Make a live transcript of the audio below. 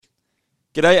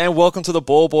G'day and welcome to the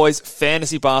Ball Boys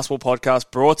Fantasy Basketball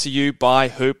Podcast brought to you by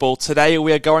Hoopball. Today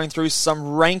we are going through some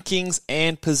rankings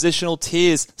and positional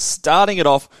tiers, starting it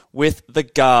off with the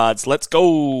guards. Let's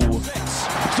go! Jordan open!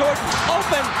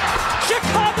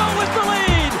 Chicago with the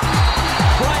lead!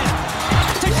 Bryant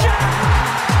to Shaq!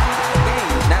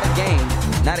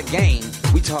 Not a game.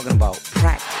 We talking about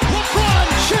practice. LeBron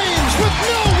James with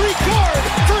no regard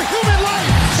for human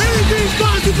life. Anything's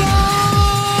possible!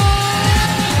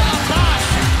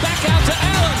 Back out to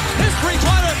Allen. His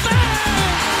three-pointer.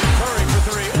 Bang! Curry for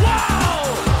three. Wow!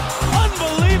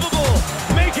 Unbelievable!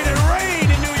 Making it rain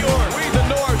in New York. We the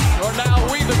North are now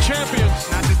we the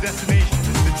champions. Not the destination,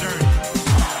 it's the journey.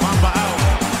 Mamba out.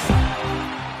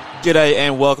 G'day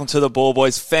and welcome to the Ball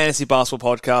Boys Fantasy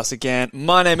Basketball Podcast again.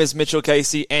 My name is Mitchell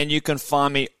Casey and you can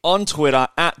find me on Twitter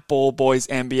at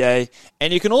BallBoysNBA,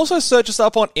 and you can also search us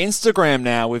up on Instagram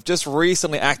now. We've just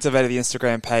recently activated the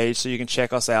Instagram page, so you can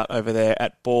check us out over there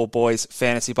at Ball Boys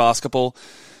Fantasy Basketball.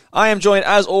 I am joined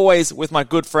as always with my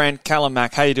good friend Callum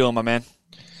Mack. How you doing, my man?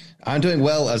 I'm doing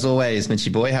well as always, Mitchy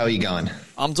boy. How are you going?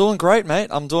 I'm doing great, mate.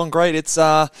 I'm doing great. It's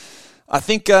I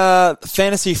think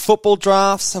fantasy football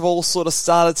drafts have all sort of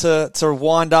started to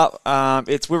wind up.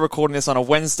 We're recording this on a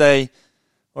Wednesday,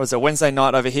 or is it Wednesday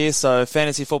night over here? So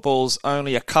fantasy football's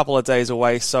only a couple of days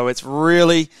away. So it's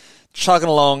really chugging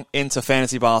along into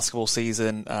fantasy basketball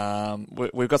season.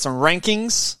 We've got some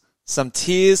rankings, some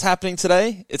tiers happening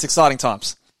today. It's exciting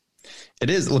times. It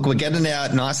is. Look, we're getting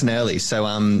out nice and early. So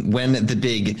when the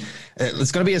big,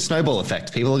 it's going to be a snowball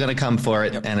effect. People are going to come for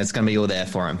it, and it's going to be all there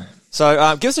for them.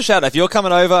 So give us a shout. If you're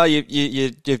coming over,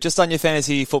 you've just done your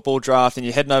fantasy football draft and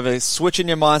you're heading over, switching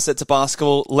your mindset to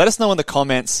basketball, let us know in the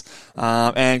comments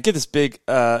and give this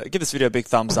video a big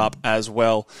thumbs up as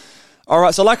well. All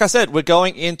right, so like I said, we're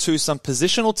going into some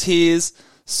positional tiers,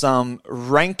 some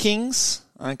rankings,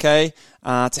 okay,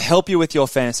 to help you with your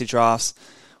fantasy drafts.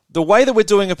 The way that we're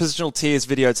doing a positional tiers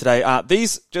video today,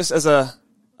 these, just as a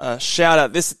shout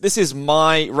out, this is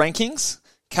my rankings.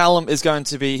 Callum is going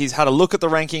to be, he's had a look at the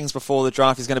rankings before the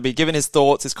draft. He's going to be giving his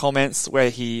thoughts, his comments, where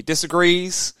he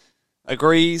disagrees,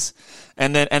 agrees,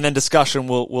 and then discussion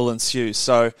will ensue.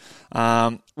 So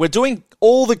we're doing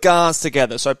all the guards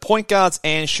together, so point guards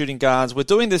and shooting guards. We're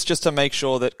doing this just to make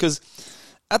sure that, because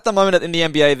at the moment in the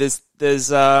NBA, there's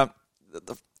the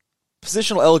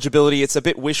positional eligibility, it's a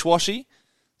bit wish-washy.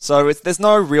 So there's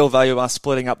no real value of us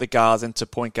splitting up the guards into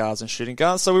point guards and shooting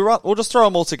guards. So we'll just throw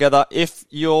them all together. If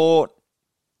you're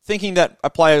thinking that a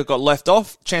player got left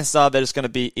off, chances are they're just going to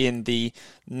be in the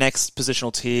next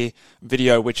positional tier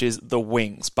video, which is the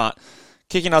wings. But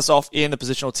kicking us off in the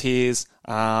positional tiers,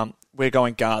 we're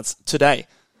going guards today.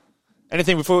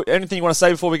 Anything you want to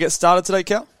say before we get started today,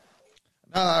 Cal?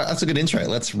 That's a good intro.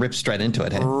 Let's rip straight into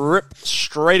it. Hey? Rip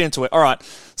straight into it. All right,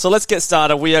 so let's get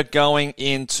started. We are going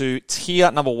into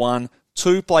tier number 1.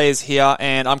 2 players here,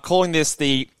 and I'm calling this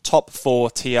the top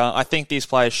 4 tier. I think these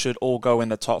players should all go in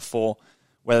the top 4.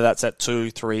 Whether that's at 2,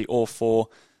 3, or 4.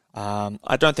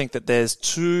 I don't think that there's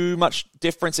too much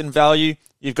difference in value.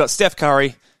 You've got Steph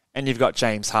Curry and you've got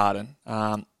James Harden.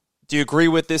 Do you agree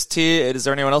with this tier? Is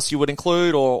there anyone else you would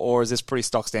include, or is this pretty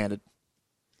stock standard?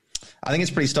 I think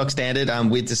it's pretty stock standard.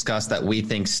 We discussed that we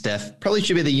think Steph probably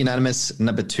should be the unanimous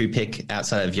number 2 pick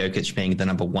outside of Jokic being the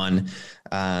number 1.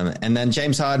 And then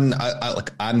James Harden,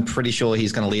 I'm pretty sure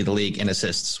he's going to lead the league in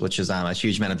assists, which is a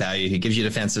huge amount of value. He gives you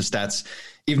defensive stats,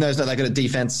 even though he's not that good at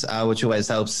defense, which always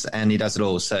helps, and he does it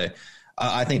all. So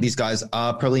I think these guys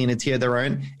are probably in a tier of their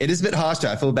own. It is a bit harsh,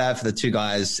 though. I feel bad for the 2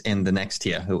 guys in the next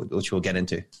tier, which we'll get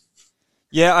into.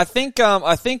 Yeah, I think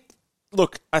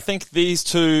these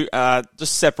 2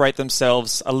 just separate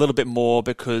themselves a little bit more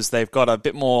because they've got a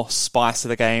bit more spice to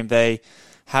the game. They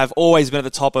have always been at the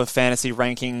top of fantasy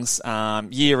rankings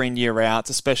year in, year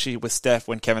out, especially with Steph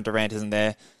when Kevin Durant isn't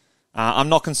there. I'm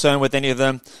not concerned with any of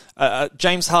them.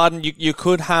 James Harden, you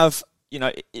could have,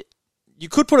 you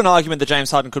could put an argument that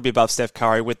James Harden could be above Steph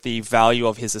Curry with the value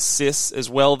of his assists as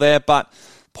well there, but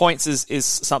points is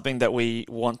something that we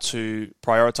want to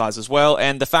prioritize as well.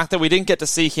 And the fact that we didn't get to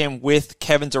see him with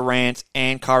Kevin Durant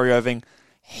and Kyrie Irving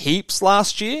heaps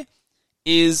last year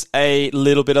is a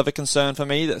little bit of a concern for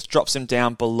me. That drops him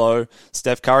down below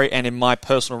Steph Curry, and in my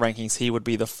personal rankings, he would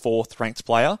be the 4th ranked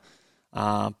player.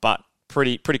 But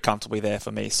pretty comfortably there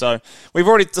for me. So we've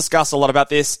already discussed a lot about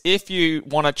this. If you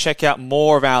want to check out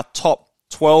more of our top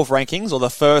 12 rankings or the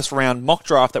first round mock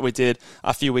draft that we did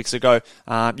a few weeks ago,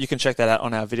 you can check that out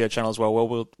on our video channel as well,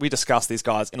 where we discuss these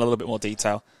guys in a little bit more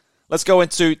detail. Let's go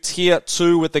into tier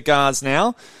 2 with the guards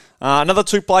now. Another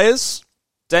 2 players,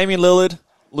 Damian Lillard,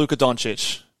 Luka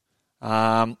Doncic.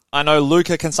 I know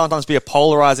Luka can sometimes be a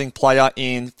polarizing player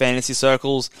in fantasy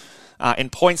circles. In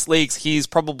points leagues, he's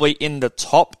probably in the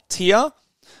top tier.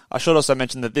 I should also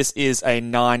mention that this is a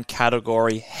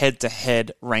 9-category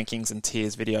head-to-head rankings and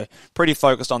tiers video. Pretty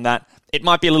focused on that. It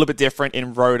might be a little bit different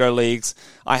in roto leagues.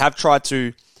 I have tried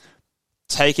to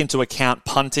take into account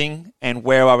punting and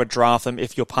where I would draft them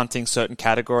if you're punting certain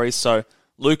categories. So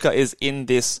Luka is in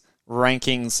this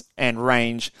rankings and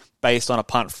range based on a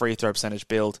punt free throw percentage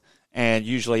build. And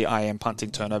usually I am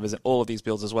punting turnovers in all of these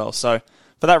builds as well. So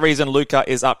for that reason, Luka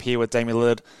is up here with Damian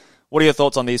Lillard. What are your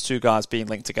thoughts on these two guys being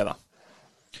linked together?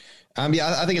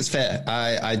 Yeah, I think it's fair.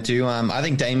 I do. I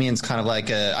think Damian's kind of like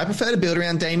I prefer to build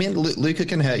around Damian. Luka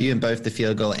can hurt you in both the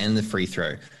field goal and the free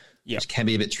throw, which can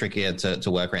be a bit trickier to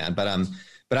work around. But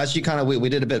as you kind of, we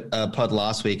did a bit pod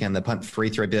last week, and the punt free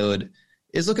throw build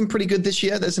is looking pretty good this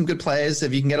year. There's some good players.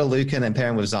 If you can get a Luka and pair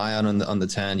him with Zion on the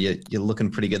turn, you're looking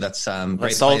pretty good. That's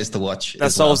great players to watch.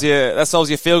 That solves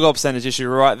your field goal percentage issue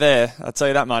right there. I'll tell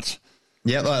you that much.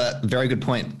 Yeah, well, very good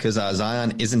point, because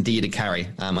Zion is indeed a carry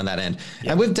on that end. Yep.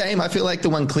 And with Dame, I feel like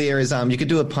the one clear is you could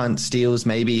do a punt steals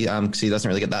maybe, because he doesn't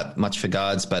really get that much for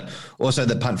guards, but also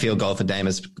the punt field goal for Dame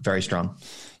is very strong.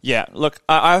 Yeah, look,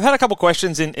 I've had a couple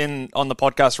questions on the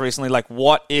podcast recently, like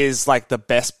what is like the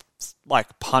best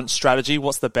like punt strategy?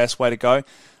 What's the best way to go?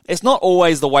 It's not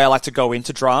always the way I like to go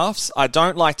into drafts. I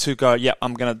don't like to go,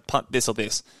 I'm going to punt this or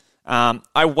this.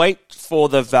 I wait for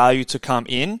the value to come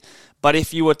in. But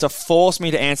if you were to force me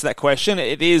to answer that question,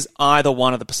 it is either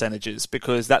one of the percentages,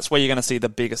 because that's where you're going to see the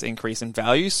biggest increase in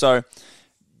value. So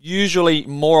usually,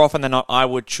 more often than not, I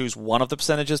would choose one of the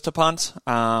percentages to punt,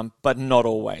 but not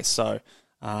always. So,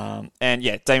 Damian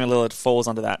Lillard falls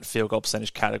under that field goal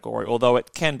percentage category, although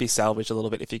it can be salvaged a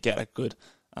little bit if you get a good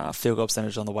field goal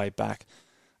percentage on the way back.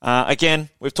 Again,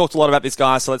 we've talked a lot about these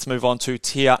guys, so let's move on to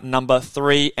tier number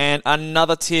 3, and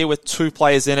another tier with 2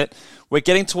 players in it. We're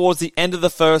getting towards the end of the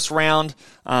first round,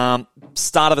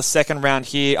 start of the second round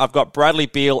here. I've got Bradley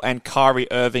Beal and Kyrie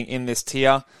Irving in this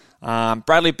tier.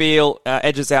 Bradley Beal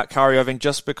edges out Kyrie Irving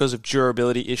just because of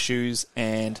durability issues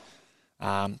and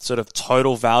sort of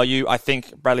total value. I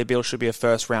think Bradley Beal should be a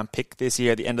first-round pick this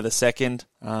year at the end of the second.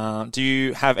 Do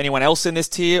you have anyone else in this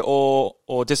tier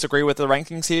or disagree with the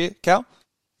rankings here, Cal?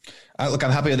 Look,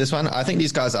 I'm happy with this one. I think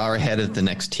these guys are ahead of the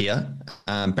next tier.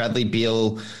 Bradley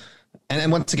Beal,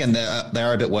 and once again, they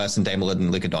are a bit worse than Dame Lillard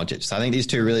and Luka Doncic. So I think these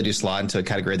two really do slide into a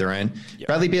category of their own. Yep.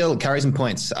 Bradley Beal carries in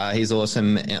points. He's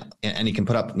awesome, and he can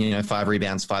put up 5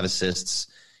 rebounds, 5 assists.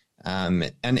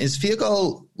 And his field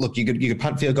goal, look, you could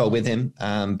punt field goal with him,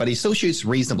 but he still shoots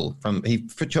reasonable. He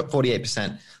shot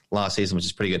 48% last season, which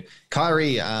is pretty good.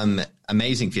 Kyrie,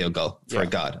 amazing field goal for a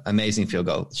guard. Amazing field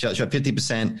goal. Shot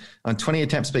 50% on 20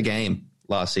 attempts per game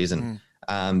last season.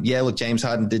 Look, James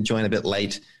Harden did join a bit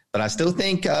late, but I still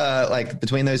think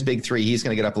between those big 3, he's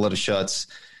going to get up a lot of shots.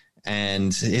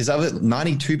 And his other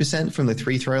 92% from the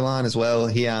 3-throw line as well.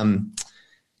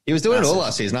 He was doing it all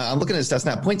last season. I'm looking at his stats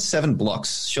now. 0.7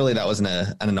 blocks. Surely that wasn't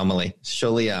an anomaly.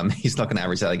 Surely he's not going to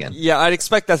average that again. Yeah, I'd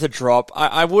expect that to drop.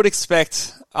 I would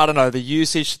expect, the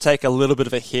usage to take a little bit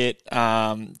of a hit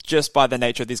just by the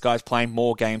nature of these guys playing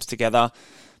more games together.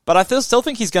 But I still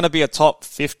think he's going to be a top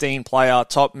 15 player,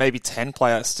 top maybe 10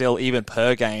 player still, even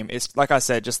per game. It's like I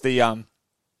said, just the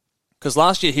because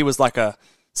last year he was like a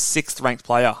 6th ranked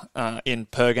player in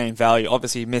per game value.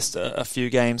 Obviously, he missed a few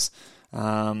games.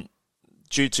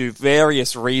 Due to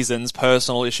various reasons,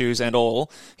 personal issues and all.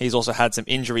 He's also had some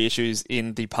injury issues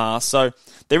in the past. So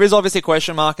there is obviously a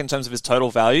question mark in terms of his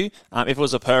total value. If it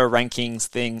was a per rankings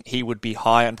thing, he would be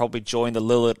higher and probably join the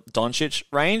Lillard-Doncic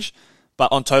range.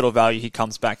 But on total value, he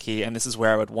comes back here, and this is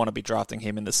where I would want to be drafting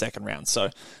him in the second round.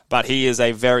 But he is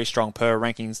a very strong per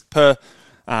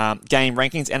game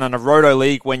rankings. And on a roto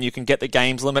league, when you can get the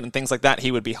games limit and things like that, he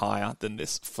would be higher than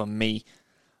this for me.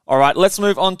 All right, let's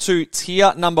move on to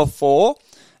tier number 4.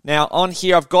 Now, on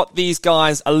here, I've got these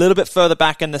guys a little bit further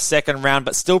back in the second round,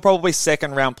 but still probably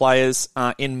second-round players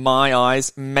in my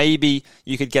eyes. Maybe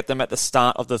you could get them at the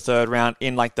start of the third round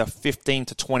in like the 15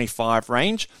 to 25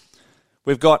 range.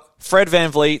 We've got Fred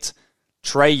VanVleet,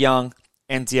 Trae Young,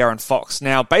 and De'Aaron Fox.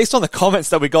 Now, based on the comments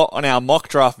that we got on our mock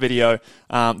draft video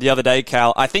the other day,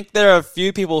 Cal, I think there are a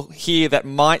few people here that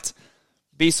might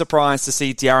be surprised to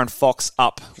see De'Aaron Fox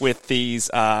up with these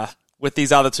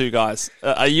other 2 guys.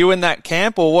 Are you in that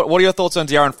camp, or what are your thoughts on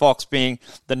De'Aaron Fox being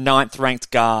the 9th ranked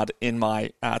guard in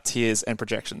my tiers and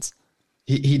projections?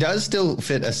 He does still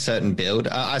fit a certain build.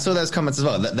 I saw those comments as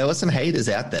well. There were some haters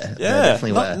out there. Yeah, there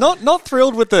definitely were. Not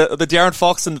thrilled with the De'Aaron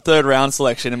Fox in the 3rd round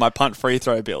selection in my punt free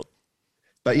throw build.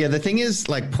 But yeah, the thing is,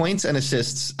 like, points and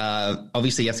assists,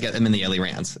 obviously you have to get them in the early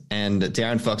rounds. And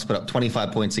Darren Fox put up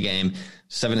 25 points a game,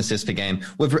 7 assists per game.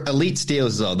 With elite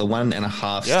steals as well, the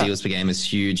 1.5 steals per game is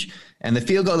huge. And the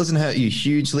field goal doesn't hurt you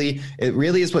hugely. It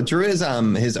really is what drew his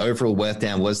overall worth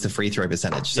down was the free throw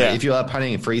percentage. So if you are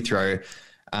punting a free throw,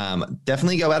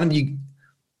 definitely go at him.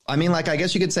 I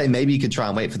guess you could say maybe you could try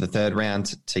and wait for the third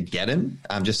round to get him,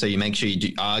 just so you make sure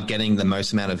you are getting the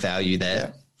most amount of value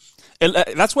there.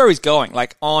 That's where he's going.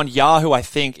 Like on Yahoo, I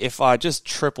think if I just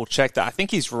triple check that, I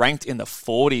think he's ranked in the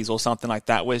 40s or something like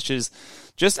that, which is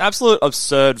just absolute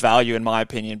absurd value in my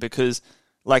opinion, because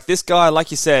like this guy, like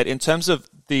you said, in terms of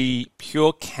the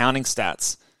pure counting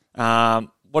stats,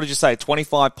 what did you say?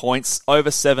 25 points, over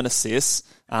 7 assists.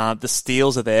 The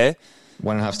steals are there.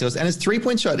 1.5 steals. And his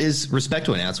 3-point shot is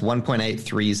respectable now. It's 1.8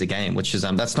 threes a game, which is,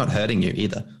 that's not hurting you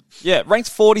either. Yeah, ranked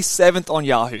 47th on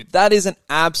Yahoo. That is an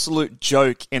absolute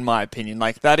joke, in my opinion.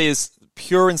 Like, that is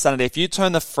pure insanity. If you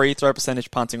turn the free throw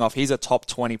percentage punting off, he's a top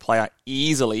 20 player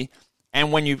easily.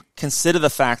 And when you consider the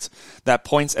fact that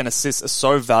points and assists are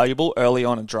so valuable early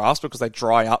on in drafts because they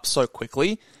dry up so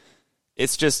quickly,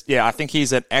 it's just, I think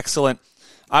he's an excellent...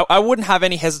 I wouldn't have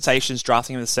any hesitations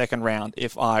drafting him in the second round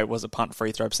if I was a punt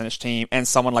free throw percentage team and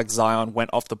someone like Zion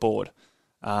went off the board.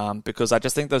 Because I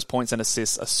just think those points and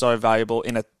assists are so valuable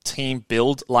in a team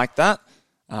build like that.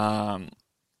 And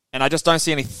I just don't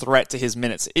see any threat to his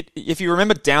minutes. If you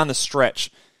remember down the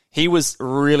stretch, he was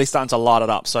really starting to light it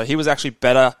up. So he was actually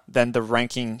better than the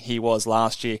ranking he was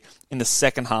last year in the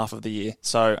second half of the year.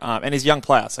 So, and he's a young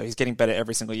player, so he's getting better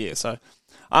every single year. So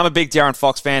I'm a big Darren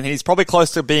Fox fan. He's probably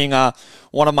close to being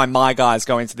one of my guys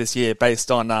going into this year based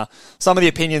on some of the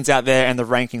opinions out there and the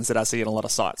rankings that I see in a lot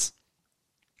of sites.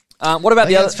 What about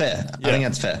the other? That's fair. I think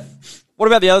that's fair. What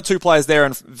about the other two players there,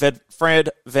 and Fred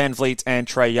VanVleet and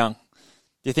Trae Young?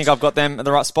 Do you think I've got them in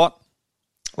the right spot?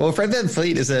 Well, Fred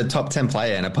VanVleet is a top 10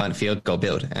 player in a punt field goal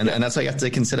build. And that's what you have to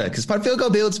consider, because punt field goal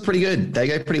builds pretty good. They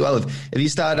go pretty well. If you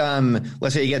start,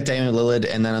 let's say you get Damian Lillard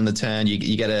and then on the turn you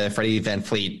get a Freddie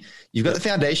VanVleet, you've got the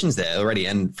foundations there already.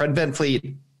 And Fred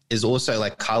VanVleet is also,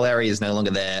 like, Kyle Lowry is no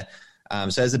longer there.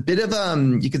 So there's a bit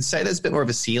of, you could say there's a bit more of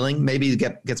a ceiling. Maybe he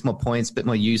gets more points, a bit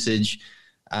more usage.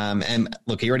 And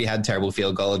look, he already had terrible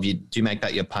field goal. If you do make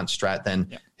that your punt strat,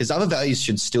 then his other values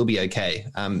should still be okay.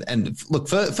 And look,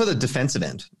 for the defensive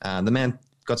end, the man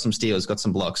got some steals, got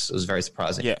some blocks. It was very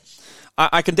surprising. Yeah.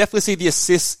 I can definitely see the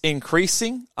assists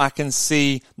increasing. I can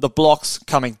see the blocks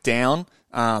coming down.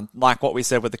 Like what we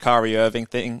said with the Kyrie Irving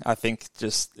thing, I think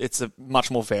just it's a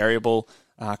much more variable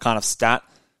kind of stat.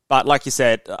 But like you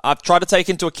said, I've tried to take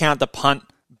into account the punt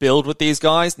build with these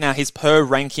guys. Now, his per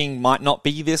ranking might not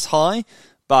be this high,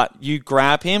 but you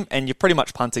grab him and you're pretty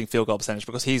much punting field goal percentage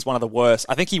because he's one of the worst.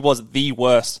 I think he was the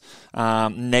worst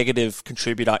negative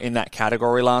contributor in that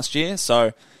category last year.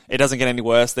 So it doesn't get any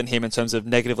worse than him in terms of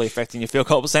negatively affecting your field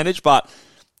goal percentage. But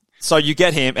so you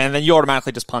get him and then you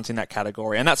automatically just punt in that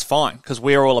category. And that's fine because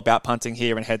we're all about punting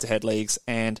here in head-to-head leagues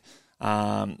and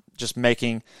just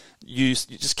making you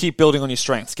just keep building on your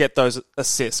strengths. Get those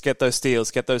assists, get those steals,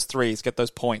 get those threes, get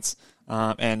those points,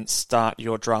 and start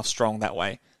your draft strong that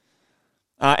way.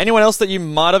 Anyone else that you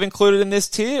might have included in this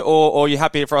tier, or are you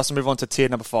happy for us to move on to tier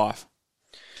number 5?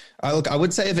 Look, I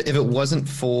would say if it wasn't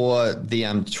for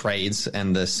the trades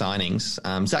and the signings,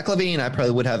 Zach LaVine I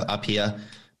probably would have up here,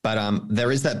 but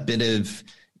there is that bit of,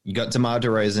 you got DeMar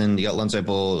DeRozan, you got Lonzo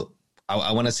Ball.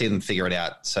 I want to see them figure it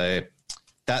out. So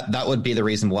that would be the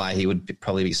reason why he would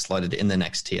probably be slotted in the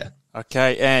next tier.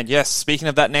 Okay, and yes, speaking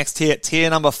of that next tier, tier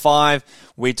number 5,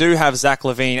 we do have Zach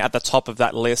LaVine at the top of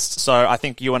that list. So I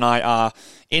think you and I are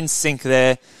in sync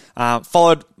there.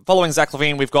 Following Zach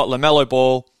LaVine, we've got LaMelo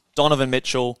Ball, Donovan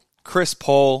Mitchell, Chris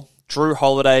Paul, Drew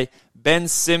Holiday, Ben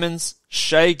Simmons,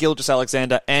 Shai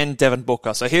Gilgeous-Alexander, and Devin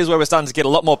Booker. So here's where we're starting to get a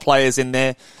lot more players in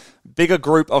there. Bigger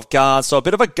group of guards. So a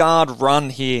bit of a guard run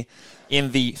here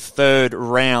in the third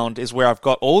round is where I've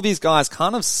got all these guys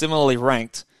kind of similarly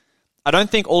ranked. I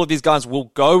don't think all of these guys will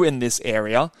go in this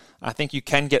area. I think you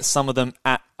can get some of them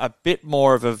at a bit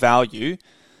more of a value.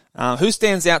 Who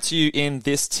stands out to you in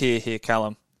this tier here,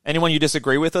 Callum? Anyone you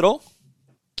disagree with at all?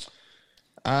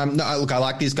 No, look, I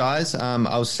like these guys.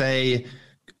 I'll first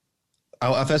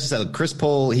say Chris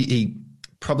Paul, he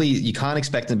probably, you can't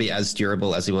expect him to be as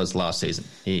durable as he was last season.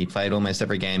 He played almost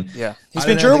every game. Yeah, he's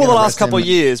been durable the last couple of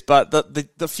years, but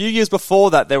the few years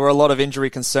before that, there were a lot of injury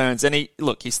concerns. And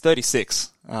he's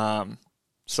 36.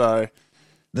 So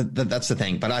that's the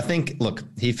thing. But I think, look,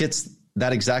 he fits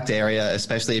that exact area,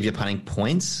 especially if you're punting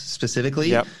points specifically.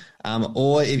 Yep.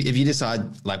 Or if you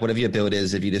decide, like, whatever your build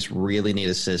is, if you just really need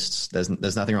assists,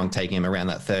 there's nothing wrong taking him around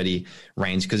that 30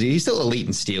 range because he's still elite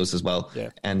in steals as well. Yeah.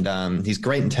 And he's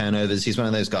great in turnovers. He's one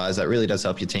of those guys that really does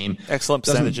help your team. Excellent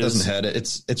percentages. Doesn't hurt it.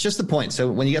 It's just the point.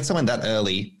 So when you get someone that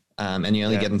early and you're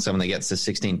only getting someone that gets to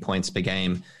 16 points per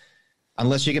game,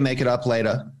 unless you can make it up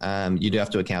later, you do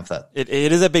have to account for that.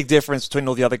 It is a big difference between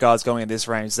all the other guys going in this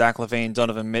range. Zach LaVine,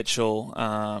 Donovan Mitchell,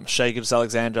 Shai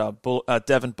Gilgeous-Alexander,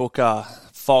 Devin Booker,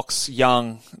 Fox,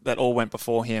 Young, that all went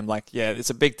before him. Like, yeah, it's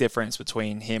a big difference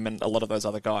between him and a lot of those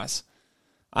other guys.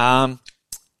 I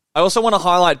also want to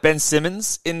highlight Ben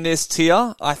Simmons in this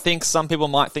tier. I think some people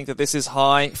might think that this is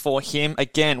high for him.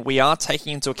 Again, we are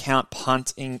taking into account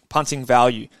punting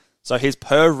value. So his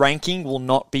per ranking will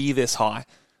not be this high.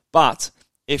 But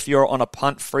if you're on a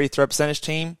punt free throw percentage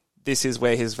team, this is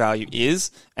where his value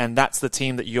is, and that's the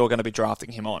team that you're going to be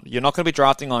drafting him on. You're not going to be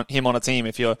drafting him on a team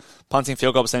if you're punting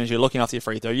field goal percentage, you're looking after your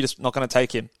free throw. You're just not going to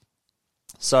take him.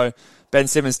 So Ben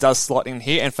Simmons does slot in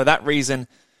here, and for that reason,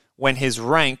 when his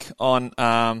rank on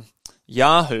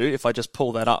Yahoo, if I just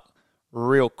pull that up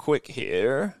real quick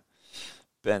here,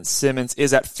 Ben Simmons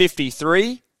is at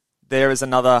 53. There is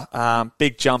another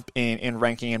big jump in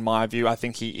ranking in my view. I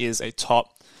think he is a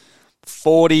top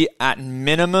 40 at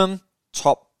minimum,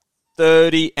 top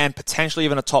 30, and potentially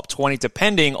even a top 20,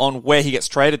 depending on where he gets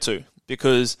traded to.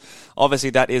 Because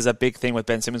obviously that is a big thing with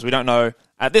Ben Simmons. We don't know.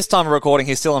 At this time of recording,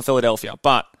 he's still in Philadelphia.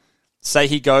 But say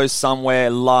he goes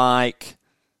somewhere like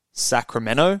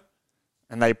Sacramento,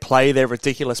 and they play their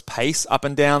ridiculous pace up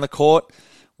and down the court,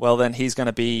 well, then he's going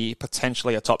to be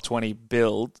potentially a top 20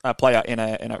 player in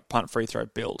a punt free throw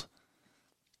build.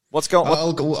 What's going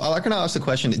on? I can ask the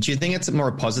question. Do you think it's more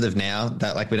positive now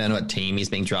that, like, we don't know what team he's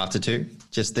being drafted to?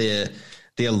 Just the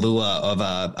allure of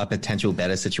a potential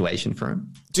better situation for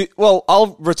him? Well,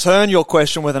 I'll return your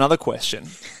question with another question.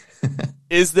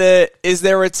 Is there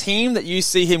a team that you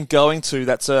see him going to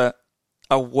that's a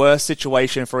worse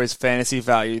situation for his fantasy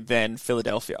value than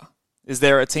Philadelphia? Is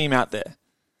there a team out there?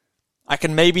 I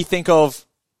can maybe think of,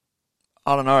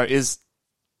 I don't know, is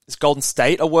Golden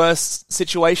State a worse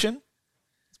situation?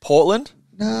 Portland?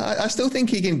 No, I still think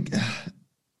he can.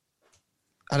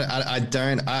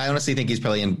 I honestly think he's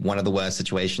probably in one of the worst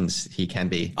situations he can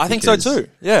be. I think so too.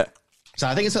 Yeah. So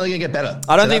I think it's only going to get better.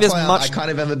 I don't think there's much. I kind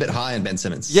of am a bit high on Ben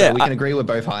Simmons. Yeah, so we can agree we're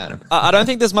both high on him. I don't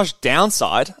think there's much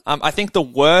downside. I think the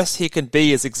worst he can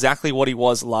be is exactly what he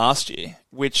was last year.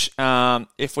 Which,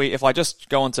 if I just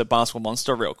go onto Basketball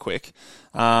Monster real quick,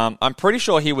 I'm pretty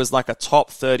sure he was like a top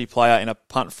 30 player in a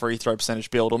punt free throw percentage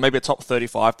build, or maybe a top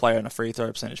 35 player in a free throw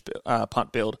percentage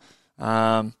punt build.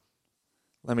 Let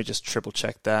me just triple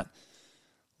check that.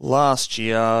 Last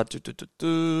year,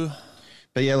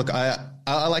 But yeah, look,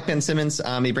 I like Ben Simmons.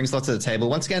 He brings lots to the table.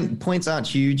 Once again, points aren't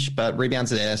huge, but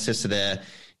rebounds are there, assists are there.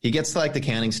 He gets like the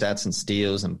counting stats and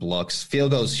steals and blocks.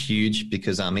 Field goals huge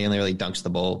because he only really dunks the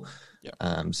ball.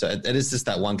 Yep. So it is just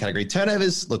that one category.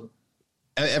 Turnovers, look,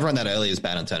 everyone that early is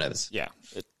bad on turnovers. Yeah,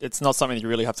 it's not something you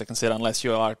really have to consider unless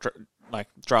you are like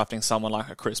drafting someone like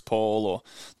a Chris Paul or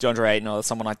DeAndre Ayton or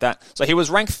someone like that. So he was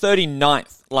ranked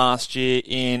 39th last year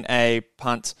in a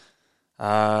punt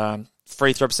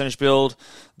free throw percentage build.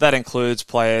 That includes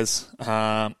players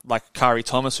like Kari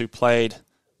Thomas, who played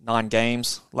 9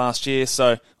 games last year,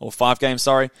 or 5 games,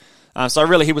 sorry. So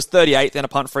really, he was 38th in a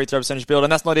punt free throw percentage build,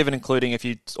 and that's not even including if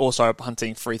you also are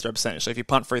punting free throw percentage. So if you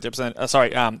punt free throw percentage,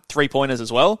 3-pointers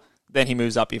as well, then he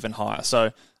moves up even higher.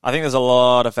 So I think there's a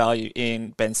lot of value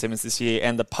in Ben Simmons this year,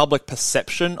 and the public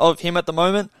perception of him at the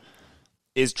moment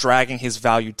is dragging his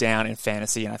value down in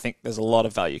fantasy, and I think there's a lot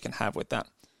of value you can have with that.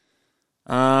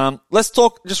 Let's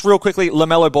talk just real quickly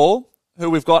LaMelo Ball, who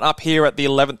we've got up here at the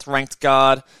 11th ranked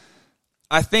guard.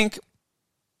 I think,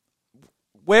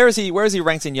 where is he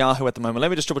ranked in Yahoo at the moment?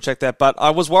 Let me just triple check that. But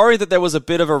I was worried that there was a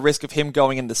bit of a risk of him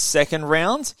going in the second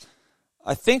round.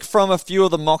 I think from a few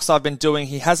of the mocks I've been doing,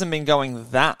 he hasn't been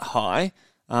going that high.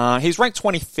 He's ranked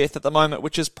 25th at the moment,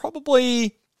 which is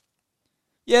probably,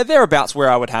 thereabouts where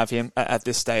I would have him at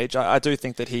this stage. I do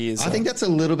think that he is. I think that's a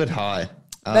little bit high.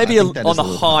 Maybe on the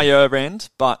higher end,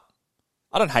 but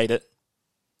I don't hate it.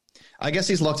 I guess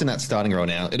he's locked in that starting role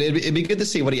now. It'd be good to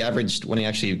see what he averaged when he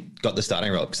actually got the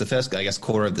starting role, because the first, I guess,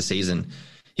 quarter of the season,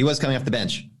 he was coming off the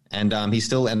bench, and he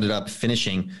still ended up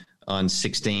finishing on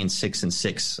 16, 6, and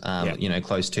 6,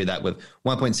 close to that with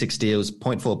 1.6 steals,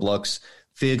 0.4 blocks.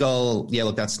 Field goal,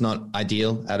 look, that's not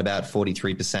ideal at about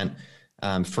 43%.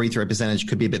 Free throw percentage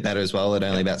could be a bit better as well at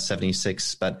only about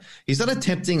 76, but he's not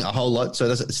attempting a whole lot, so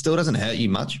it still doesn't hurt you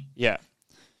much. Yeah,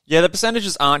 the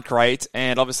percentages aren't great,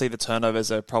 and obviously the turnovers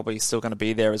are probably still going to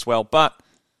be there as well. But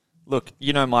look,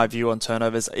 you know my view on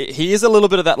turnovers. He is a little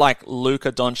bit of that like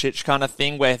Luka Doncic kind of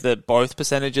thing where both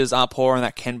percentages are poor and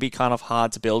that can be kind of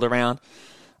hard to build around.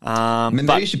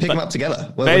 Maybe you should pick them up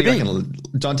together. What maybe. do you reckon?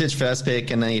 Doncic first pick,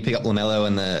 and then you pick up LaMelo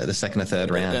in the second or third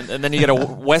round. And then you get a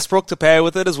Westbrook to pair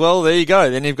with it as well. There you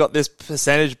go. Then you've got this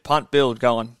percentage punt build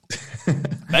going.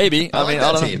 Maybe. I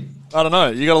don't know.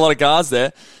 You got a lot of guards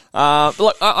there. But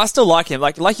look, I still like him.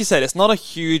 Like you said, it's not a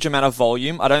huge amount of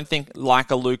volume. I don't think like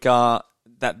a Luka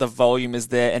that the volume is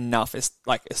there enough.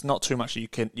 It's not too much you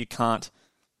can't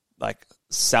like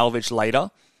salvage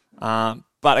later.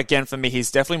 But again, for me, he's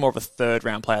definitely more of a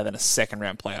third-round player than a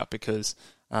second-round player because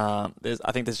I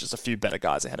think there's just a few better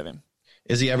guys ahead of him.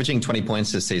 Is he averaging 20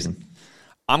 points this season?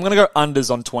 I'm going to go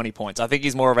unders on 20 points. I think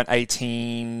he's more of an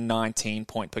 18, 19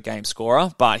 point per game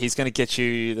scorer, but he's going to get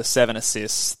you the 7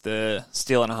 assists, the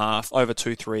steal and a half, over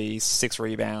 2 threes, 6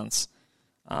 rebounds.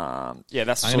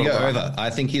 That's I'm going to go over.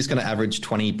 I think he's going to average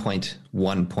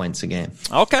 20.1 points a game.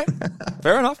 Okay,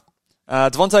 fair enough.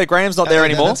 Devontae Graham's not there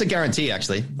anymore. That's a guarantee,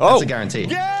 actually. That's a guarantee.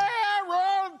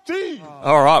 Guarantee.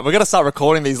 All right, we're going to start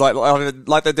recording these like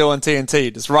they do on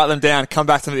TNT. Just write them down, come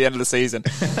back to them at the end of the season.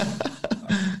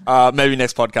 Maybe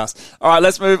next podcast. All right,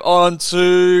 let's move on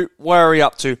to where are we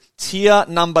up to? Tier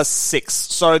number 6.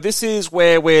 So this is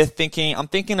where I'm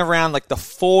thinking around like the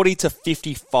 40 to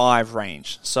 55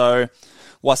 range. So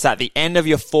what's that? The end of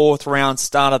your 4th round,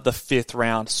 start of the 5th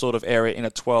round sort of area in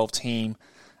a 12-team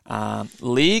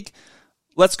league.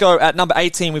 Let's go at number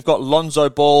 18. We've got Lonzo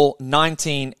Ball.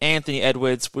 19, Anthony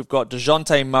Edwards. We've got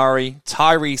DeJounte Murray,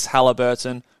 Tyrese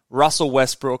Halliburton, Russell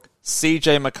Westbrook,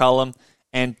 CJ McCollum,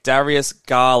 and Darius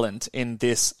Garland in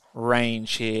this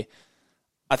range here.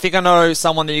 I think I know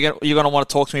someone that you're going to want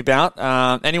to talk to me about.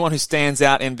 Anyone who stands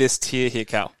out in this tier here,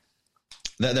 Cal?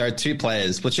 There are 2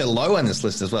 players, which are low on this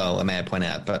list as well, I may point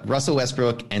out. But Russell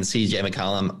Westbrook and CJ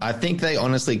McCollum, I think they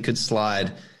honestly could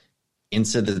slide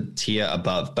into the tier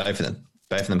above, both of them.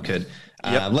 Both of them could.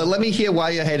 Yep. Let me hear why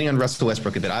you're hating on Russell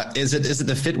Westbrook a bit. Is it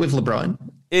the fit with LeBron?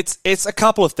 It's a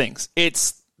couple of things.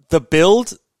 It's the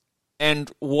build and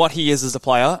what he is as a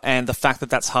player and the fact that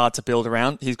that's hard to build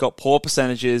around. He's got poor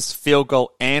percentages, field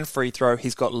goal and free throw.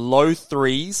 He's got low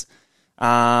threes.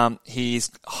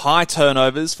 He's high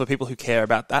turnovers for people who care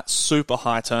about that. Super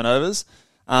high turnovers.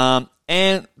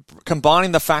 And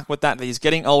combining the fact with that he's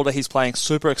getting older, he's playing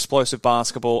super explosive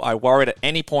basketball. I worried at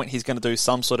any point he's going to do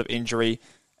some sort of injury.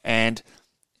 And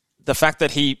the fact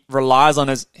that he relies on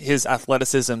his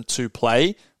athleticism to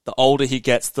play, the older he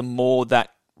gets, the more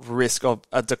that risk of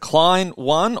a decline,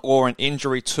 1, or an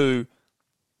injury, 2,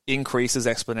 increases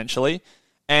exponentially.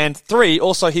 And 3,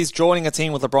 also he's joining a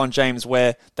team with LeBron James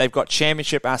where they've got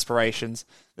championship aspirations.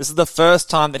 This is the first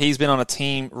time that he's been on a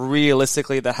team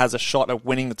realistically that has a shot at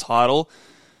winning the title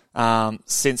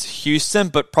since Houston,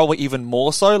 but probably even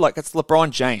more so. Like, it's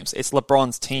LeBron James. It's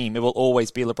LeBron's team. It will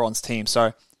always be LeBron's team.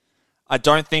 So I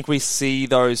don't think we see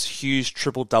those huge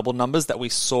triple-double numbers that we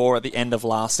saw at the end of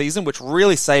last season, which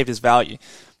really saved his value.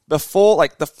 Before,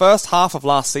 like, the first half of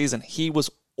last season, he was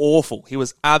awful. He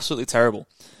was absolutely terrible.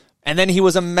 And then he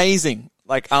was amazing,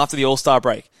 like, after the All-Star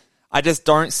break. I just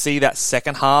don't see that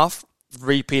second half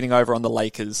repeating over on the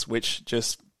Lakers, which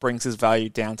just brings his value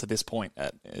down to this point,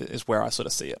 is where I sort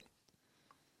of see it.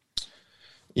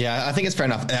 Yeah, I think it's fair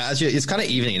enough. It's kind of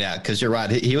evening it out because you're right.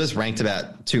 He was ranked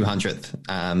about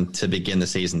 200th to begin the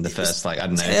season, the first,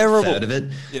 third of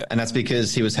it. Yeah. And that's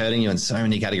because he was hurting you in so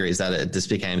many categories that it just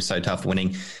became so tough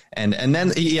winning. And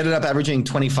then he ended up averaging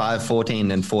 25,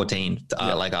 14, and 14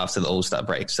 after the All-Star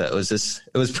break. So it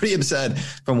was pretty absurd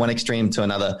from one extreme to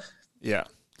another. Yeah.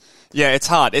 Yeah, it's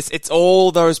hard. It's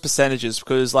all those percentages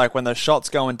because, like, when the shot's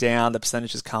going down, the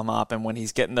percentages come up, and when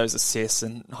he's getting those assists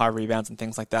and high rebounds and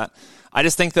things like that, I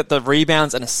just think that the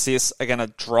rebounds and assists are going to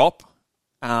drop,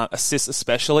 assists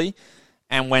especially,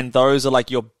 and when those are,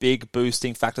 like, your big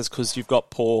boosting factors because you've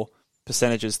got poor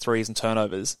percentages, threes and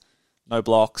turnovers, no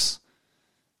blocks,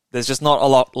 there's just not a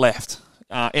lot left.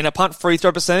 In a punt free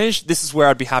throw percentage, this is where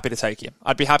I'd be happy to take him.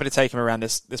 I'd be happy to take him around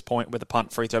this point with a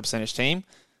punt free throw percentage team.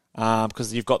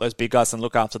 Because you've got those big guys and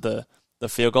look after the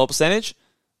field goal percentage.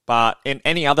 But in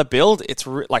any other build, it's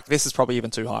this is probably even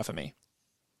too high for me.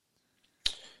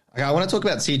 Okay, I want to talk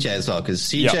about CJ as well, because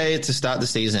CJ, to start the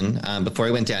season, before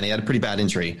he went down, he had a pretty bad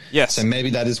injury. Yes. So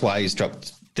maybe that is why he's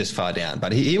dropped this far down.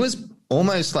 But he was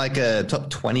almost like a top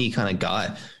 20 kind of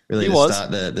guy, really,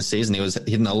 start the season. He was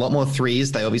hitting a lot more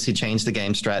threes. They obviously changed the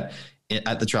game strat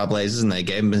at the Trailblazers, and they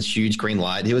gave him a huge green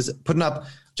light. He was putting up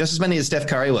just as many as Steph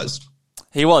Curry was.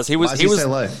 He was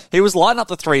lighting up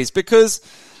the threes because,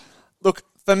 look,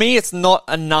 for me, it's not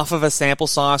enough of a sample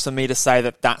size for me to say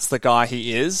that that's the guy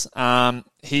he is.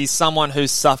 He's someone who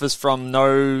suffers from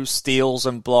no steals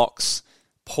and blocks,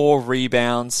 poor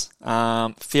rebounds.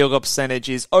 Field goal percentage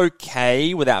is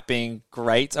okay without being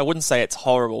great. I wouldn't say it's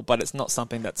horrible, but it's not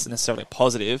something that's necessarily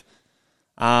positive.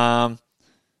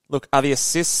 Look, are the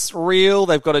assists real?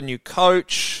 They've got a new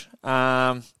coach.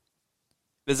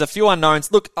 There's a few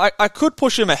unknowns. Look, I could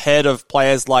push him ahead of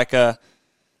players like I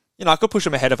could push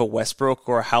him ahead of a Westbrook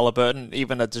or a Halliburton,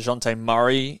 even a DeJounte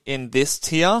Murray in this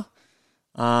tier.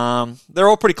 They're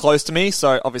all pretty close to me,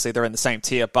 so obviously they're in the same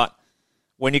tier. But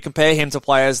when you compare him to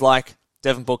players like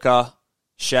Devin Booker,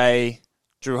 Shea,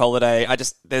 Drew Holiday,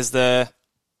 there's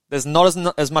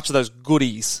not as much of those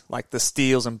goodies like the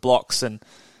steals and blocks and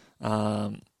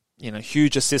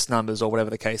huge assist numbers or whatever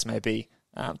the case may be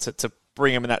to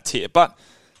bring him in that tier. But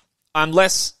I'm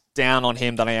less down on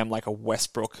him than I am like a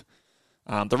Westbrook.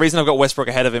 The reason I've got Westbrook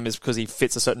ahead of him is because he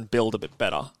fits a certain build a bit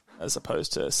better as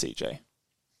opposed to CJ.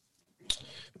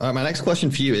 All right, my next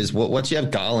question for you is, what do you have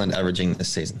Garland averaging this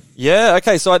season? Yeah,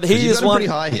 okay, so he is one pretty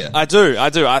high here. I do.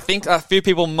 I think a few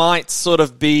people might sort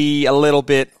of be a little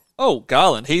bit,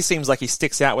 Garland, he seems like he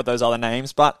sticks out with those other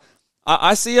names, but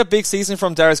I see a big season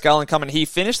from Darius Garland coming. He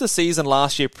finished the season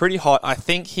last year pretty hot. I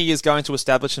think he is going to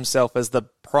establish himself as the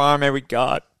primary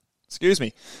guard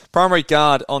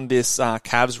on this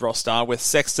Cavs roster with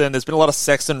Sexton. There's been a lot of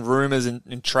Sexton rumors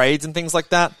in trades and things like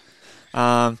that.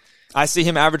 I see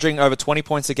him averaging over 20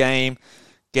 points a game,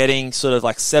 getting sort of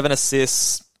like 7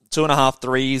 assists, 2.5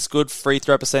 threes, good free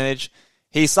throw percentage.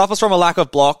 He suffers from a lack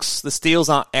of blocks. The steals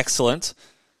aren't excellent.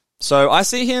 So I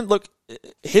see him, look,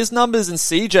 his numbers and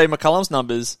CJ McCollum's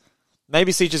numbers,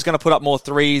 maybe CJ's going to put up more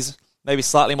threes, maybe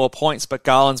slightly more points, but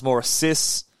Garland's more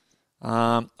assists.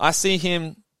 I see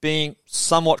him being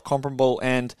somewhat comparable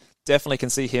and definitely can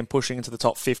see him pushing into the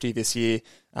top 50 this year.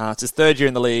 It's his third year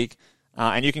in the league,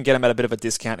 and you can get him at a bit of a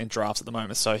discount in drafts at the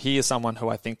moment. So he is someone who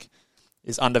I think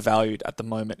is undervalued at the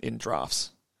moment in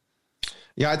drafts.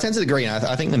 Yeah, I tend to agree.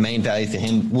 I think the main value for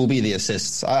him will be the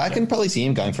assists. I can probably see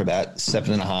him going for about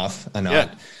 7.5 a night,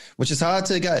 which is hard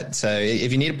to get. So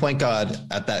if you need a point guard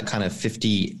at that kind of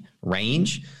 50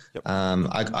 range,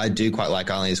 I do quite like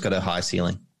Garland. He's got a high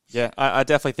ceiling. Yeah, I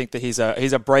definitely think that he's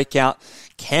a breakout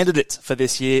candidate for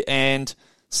this year, and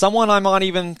someone I might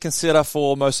even consider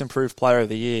for most improved player of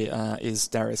the year is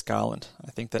Darius Garland.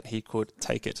 I think that he could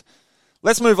take it.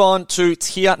 Let's move on to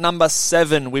tier number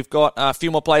 7. We've got a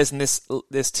few more players in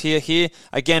this tier here.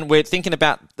 Again, we're thinking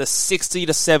about the 60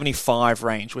 to 75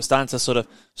 range. We're starting to sort of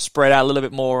spread out a little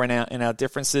bit more in our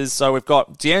differences. So we've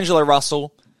got D'Angelo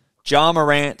Russell, Ja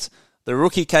Morant, the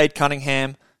rookie Cade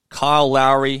Cunningham, Kyle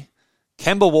Lowry,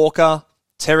 Kemba Walker,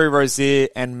 Terry Rozier,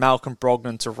 and Malcolm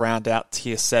Brogdon to round out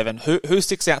tier 7. Who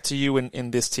sticks out to you in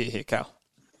this tier here, Cal?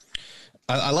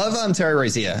 I love Terry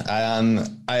Rozier.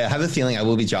 I have a feeling I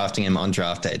will be drafting him on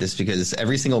draft day just because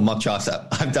every single mock draft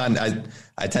I've done,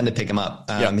 I tend to pick him up.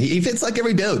 He fits like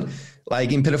every build. Like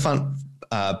he can put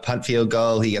a punt field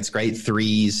goal. He gets great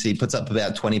threes. He puts up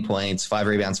about 20 points, 5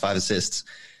 rebounds, 5 assists.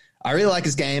 I really like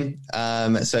his game.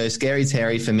 So Scary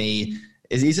Terry for me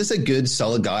he's just a good,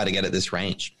 solid guy to get at this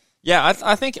range. Yeah,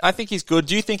 I think he's good.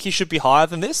 Do you think he should be higher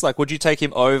than this? Like, would you take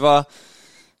him over,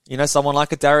 someone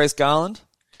like a Darius Garland?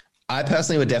 I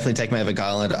personally would definitely take him over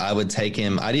Garland. I would take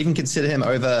him. I'd even consider him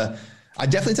over. I'd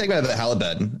definitely take him over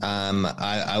Halliburton.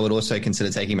 I would also consider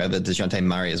taking him over DeJounte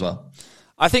Murray as well.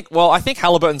 I think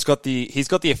Halliburton's got the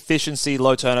efficiency,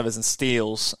 low turnovers, and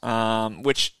steals,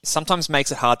 which sometimes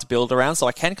makes it hard to build around. So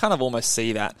I can kind of almost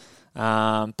see that.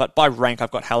 But by rank,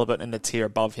 I've got Halliburton in the tier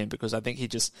above him because I think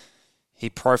he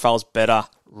profiles better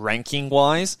ranking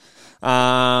wise.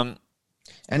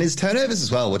 And his turnovers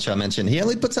as well, which I mentioned, he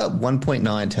only puts up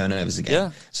 1.9 turnovers a game.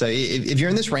 Yeah. So if you're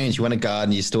in this range, you want a guard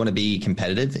and you still want to be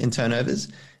competitive in turnovers,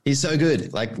 he's so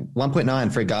good. Like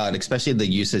 1.9 for a guard, especially the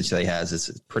usage that he has,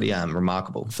 is pretty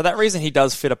remarkable. For that reason, he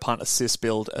does fit a punt assist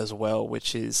build as well,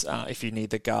 which is if you need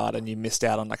the guard and you missed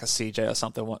out on like a CJ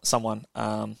or someone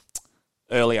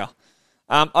earlier.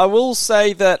 I will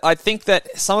say that I think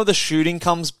that some of the shooting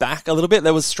comes back a little bit.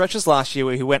 There was stretches last year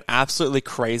where he went absolutely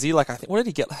crazy. Like, I think, what did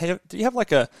he get? Did he have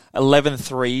like a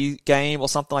 11-3 game or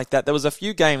something like that? There was a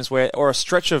few games or a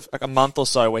stretch of like a month or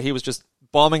so where he was just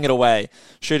bombing it away,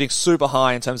 shooting super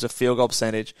high in terms of field goal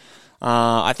percentage.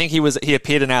 I think he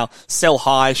appeared in our Sell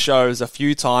High shows a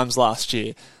few times last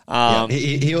year.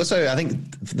 He also, I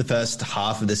think, for the first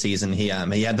half of the season, he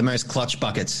had the most clutch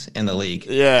buckets in the league.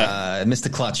 Yeah,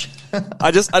 Mr. Clutch.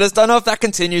 I just don't know if that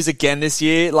continues again this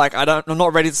year. Like, I'm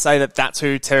not ready to say that that's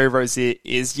who Terry Rozier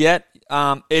is yet.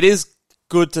 It is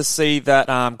good to see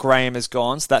that Graham is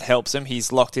gone, so that helps him.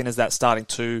 He's locked in as that starting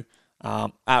 2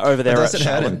 over there Does at it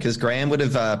hurt him? Charlotte. Because Graham would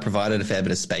have provided a fair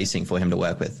bit of spacing for him to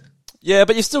work with. Yeah,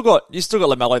 but you still got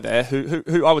LaMelo there,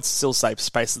 who I would still say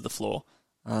spaces the floor.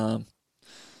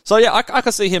 So yeah, I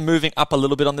could see him moving up a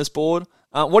little bit on this board.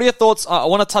 What are your thoughts? I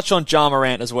want to touch on Ja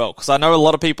Morant as well, because I know a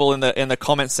lot of people in the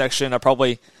comment section are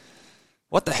probably,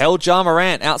 what the hell, Ja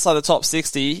Morant outside the top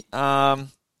 60.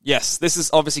 Yes, this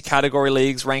is obviously category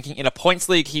leagues ranking. In a points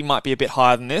league, he might be a bit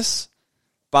higher than this,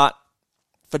 but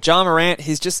for Ja Morant,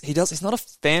 he's not a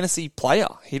fantasy player.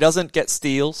 He doesn't get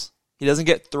steals. He doesn't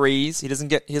get threes. He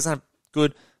doesn't have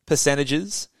good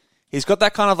percentages. He's got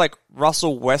that kind of like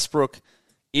Russell Westbrook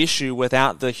issue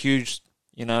without the huge,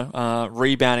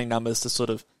 rebounding numbers to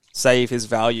sort of save his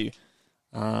value.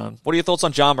 What are your thoughts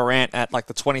on Ja Morant at like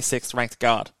the 26th ranked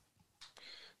guard?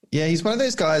 Yeah, he's one of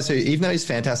those guys who, even though he's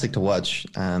fantastic to watch,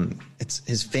 it's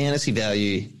his fantasy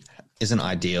value isn't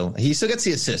ideal. He still gets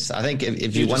the assists. I think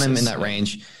if you want him in that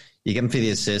range, you get him for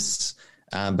the assists.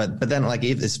 But then like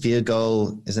if his field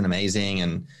goal isn't amazing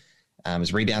and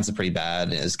his rebounds are pretty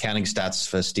bad, his counting stats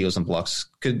for steals and blocks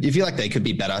you feel like they could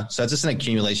be better. So it's just an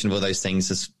accumulation of all those things.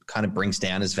 Just kind of brings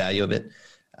down his value a bit.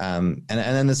 And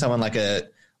then there's someone like you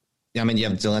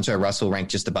have D'Angelo Russell ranked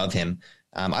just above him.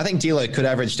 I think D'Lo could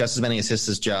average just as many assists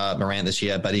as Ja Morant this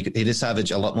year, but he just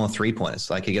average a lot more 3-pointers.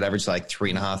 Like he could average like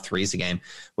 3.5 threes a game,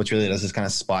 which really does just kind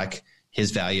of spike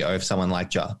his value over someone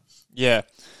like Ja. Yeah.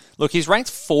 Look, he's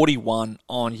ranked 41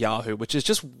 on Yahoo, which is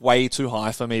just way too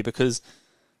high for me because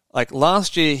like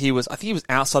last year I think he was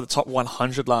outside the top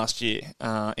 100 last year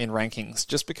in rankings,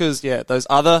 just because, those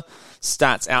other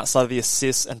stats outside of the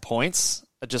assists and points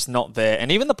are just not there.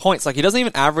 And even the points, like he doesn't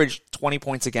even average 20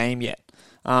 points a game yet.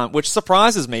 Which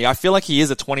surprises me. I feel like he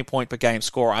is a 20-point per game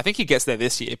scorer. I think he gets there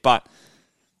this year, but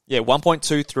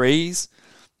 1.2 threes,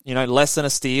 less than a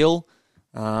steal.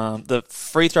 The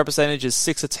free throw percentage is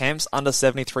 6 attempts, under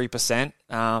 73%.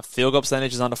 Field goal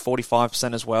percentage is under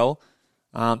 45% as well.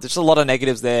 There's a lot of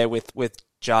negatives there with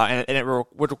Ja, and it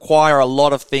would require a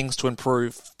lot of things to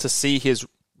improve to see his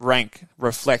rank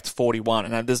reflect 41.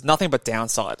 And there's nothing but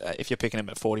downside if you're picking him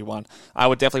at 41. I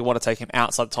would definitely want to take him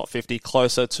outside the top 50,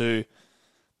 closer to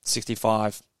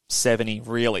 65, 70,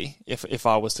 really, if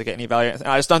I was to get any value.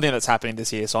 I just don't think that's happening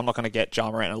this year, so I'm not going to get Ja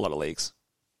Morant in a lot of leagues.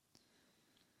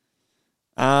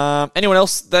 Anyone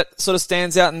else that sort of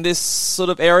stands out in this sort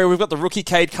of area? We've got the rookie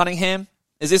Cade Cunningham.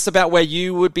 Is this about where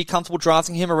you would be comfortable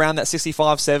drafting him, around that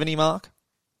 65, 70 mark?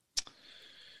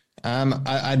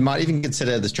 I might even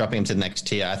consider this dropping him to the next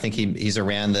tier. I think he's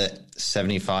around the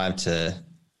 75 to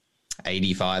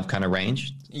 85 kind of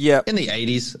range. Yeah. In the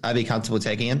 80s, I'd be comfortable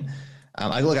taking him.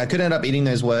 I could end up eating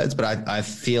those words, but I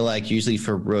feel like usually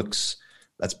for rooks,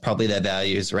 that's probably their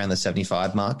value is around the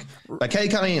 75 mark. But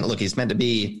Cade Cunningham, look, he's meant to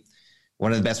be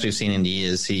one of the best we've seen in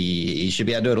years. He should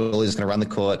be able to do it all. He's going to run the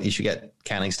court. He should get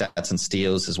counting stats and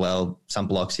steals as well. Some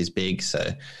blocks, he's big. So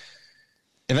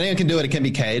if anyone can do it, it can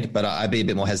be Cade, but I'd be a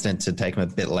bit more hesitant to take him a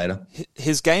bit later.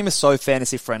 His game is so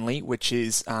fantasy friendly, which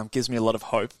is gives me a lot of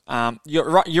hope. You're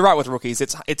right with rookies.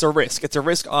 It's a risk. It's a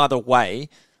risk either way.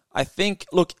 I think,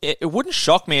 look, it wouldn't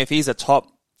shock me if he's a top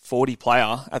 40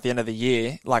 player at the end of the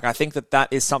year. Like, I think that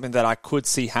is something that I could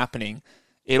see happening.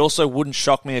 It also wouldn't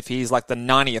shock me if he's like the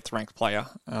 90th ranked player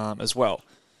as well.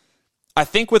 I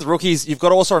think with rookies, you've got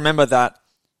to also remember that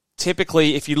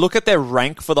typically, if you look at their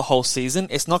rank for the whole season,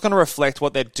 it's not going to reflect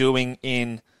what they're doing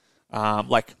in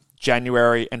like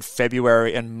January and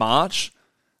February and March.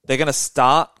 They're going to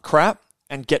start crap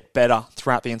and get better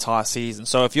throughout the entire season.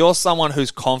 So if you're someone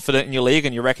who's confident in your league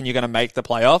and you reckon you're going to make the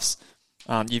playoffs,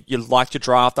 you like your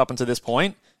draft up until this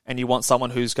point, and you want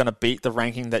someone who's going to beat the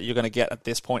ranking that you're going to get at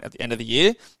this point at the end of the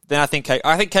year, then I think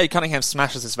Cade Cunningham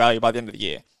smashes his value by the end of the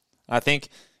year. I think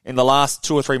in the last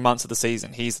 2 or 3 months of the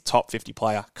season, he's the top 50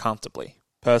 player comfortably,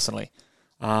 personally.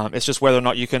 It's just whether or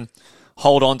not you can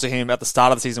hold on to him at the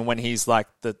start of the season when he's like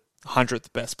the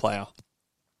 100th best player.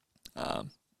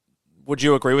 Would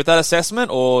you agree with that assessment,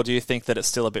 or do you think that it's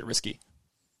still a bit risky?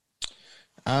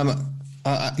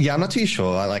 Yeah, I'm not too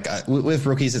sure. With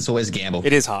rookies, it's always a gamble.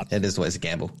 It is hard. It is always a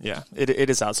gamble. Yeah, it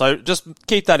is hard. So just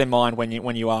keep that in mind when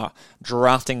you are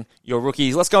drafting your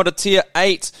rookies. Let's go to tier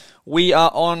 8. We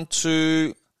are on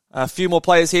to a few more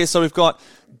players here. So we've got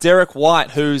Derek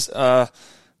White, who's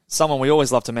someone we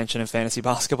always love to mention in fantasy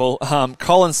basketball.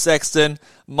 Colin Sexton,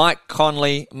 Mike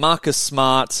Conley, Marcus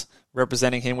Smart,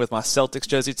 representing him with my Celtics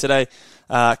jersey today.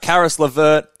 Karis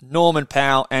LeVert, Norman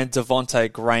Powell, and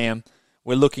Devontae Graham.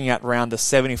 We're looking at around the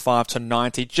 75 to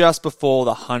 90, just before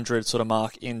the 100 sort of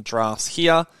mark in drafts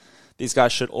here. These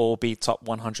guys should all be top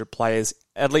 100 players,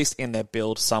 at least in their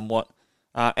build somewhat.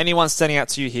 Anyone standing out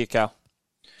to you here, Cal?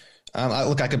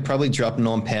 I could probably drop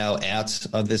Norm Powell out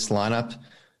of this lineup.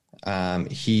 I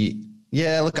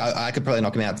could probably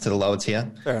knock him out to the lower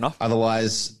tier. Fair enough.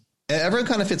 Otherwise, everyone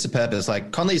kind of fits a purpose.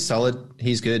 Like Conley's solid.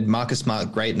 He's good. Marcus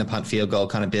Smart, great in a punt field goal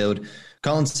kind of build.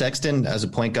 Colin Sexton as a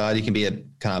point guard, he can be a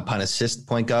kind of punt assist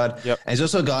point guard. Yep. And he's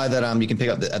also a guy that you can pick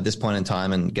up at this point in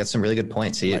time and get some really good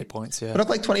points here. Great points, yeah. Put up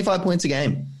like 25 points a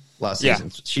game last season.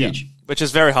 It's huge. Yeah. Which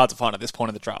is very hard to find at this point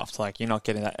of the draft. Like you're not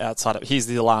getting that outside of. He's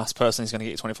the last person who's going to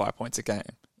get you 25 points a game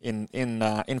in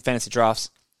fantasy drafts.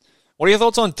 What are your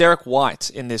thoughts on Derek White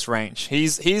in this range?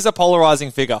 He's a polarizing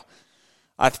figure.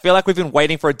 I feel like we've been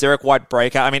waiting for a Derek White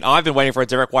breakout. I mean, I've been waiting for a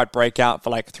Derek White breakout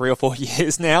for like 3 or 4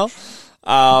 years now.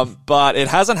 But it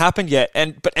hasn't happened yet.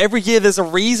 But every year there's a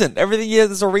reason. Every year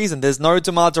there's a reason. There's no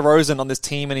DeMar DeRozan on this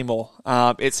team anymore.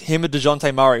 It's him and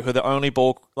DeJounte Murray, who are the only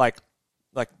ball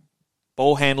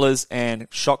handlers and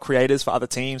shot creators for other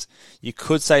teams. You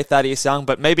could say Thaddeus Young,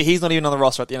 but maybe he's not even on the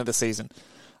roster at the end of the season.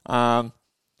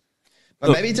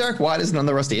 But maybe Derek White isn't on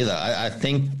the roster either. I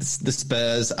think the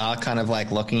Spurs are kind of like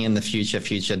locking in the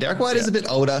future. Derek White is a bit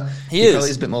older. He probably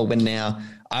is a bit more win now.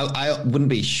 I wouldn't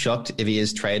be shocked if he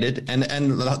is traded. And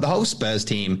the whole Spurs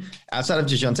team, outside of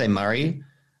DeJounte Murray,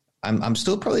 I'm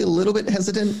still probably a little bit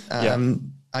hesitant.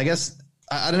 I guess,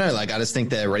 I don't know. Like, I just think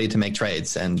they're ready to make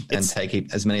trades and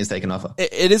take as many as they can offer.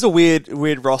 It is a weird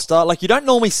roster. Like, you don't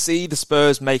normally see the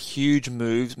Spurs make huge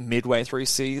moves midway through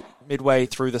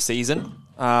the season.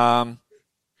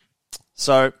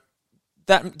 So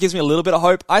that gives me a little bit of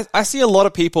hope. I see a lot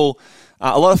of people,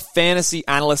 a lot of fantasy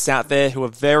analysts out there who are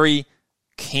very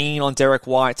keen on Derek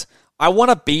White. I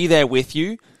want to be there with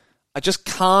you. I just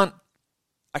can't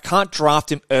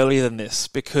draft him earlier than this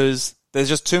because there's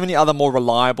just too many other more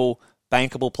reliable,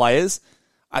 bankable players.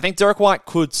 I think Derek White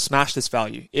could smash this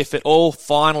value if it all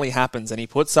finally happens and he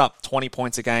puts up 20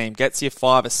 points a game, gets you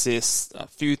 5 assists, a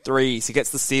few threes, he gets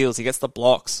the steals, he gets the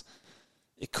blocks.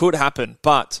 It could happen,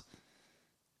 but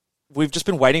we've just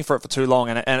been waiting for it for too long,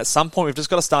 and at some point we've just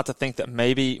got to start to think that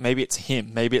maybe it's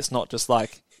him. Maybe it's not just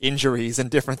like injuries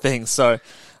and different things. So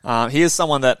he is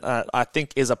someone that I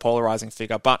think is a polarizing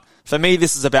figure. But for me,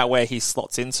 this is about where he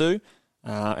slots into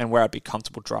and where I'd be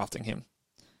comfortable drafting him.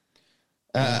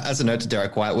 As a note to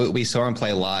Derek White, we saw him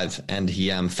play live, and he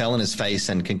fell on his face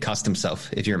and concussed himself.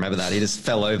 If you remember that, he just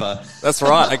fell over. That's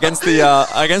right, against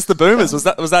the Boomers. Was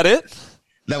that it?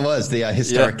 That was the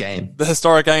historic game. The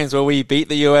historic games where we beat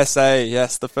the USA.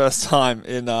 Yes, the first time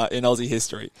in Aussie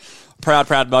history.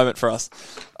 Proud moment for us.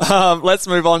 Let's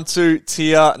move on to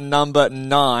tier number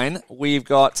 9. We've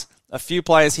got a few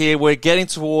players here. We're getting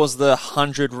towards the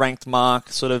 100 ranked mark,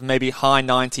 sort of maybe high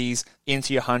 90s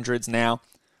into your hundreds now.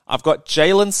 I've got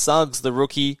Jalen Suggs, the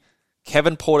rookie,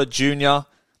 Kevin Porter Jr.,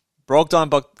 Bogdan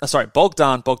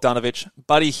Bogdanovic,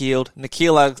 Buddy Hield,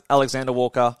 Nickeil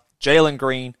Alexander-Walker, Jalen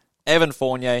Green, Evan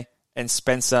Fournier, and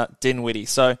Spencer Dinwiddie.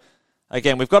 So,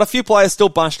 again, we've got a few players still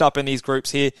bunched up in these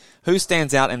groups here. Who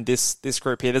stands out in this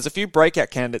group here? There's a few breakout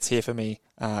candidates here for me,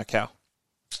 Cal.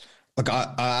 Look,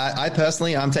 I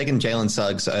personally, I'm taking Jalen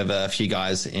Suggs over a few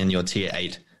guys in your tier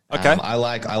 8. Okay. I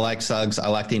like Suggs. I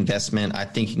like the investment. I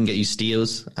think he can get you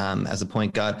steals as a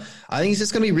point guard. I think he's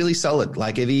just going to be really solid.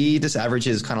 Like if he just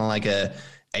averages kind of like a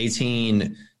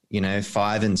 18,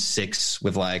 5 and 6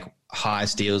 with like high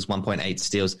steals, 1.8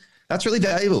 steals. That's really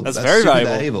valuable. That's very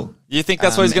valuable. You think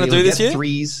that's what he's going to do this year?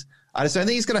 Threes. I just don't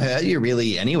think he's going to hurt you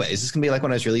really anyways. It's going to be like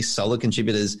one of those really solid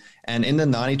contributors. And in the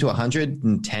 90 to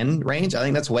 110 range, I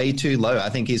think that's way too low. I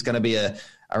think he's going to be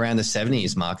around the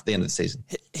 70s mark at the end of the season.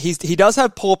 He does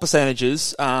have poor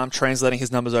percentages, translating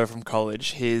his numbers over from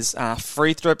college. His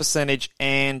free throw percentage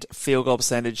and field goal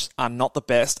percentage are not the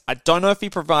best. I don't know if he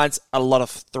provides a lot of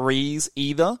threes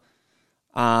either,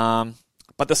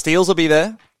 but the steals will be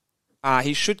there.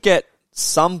 He should get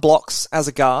some blocks as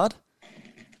a guard.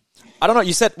 I don't know.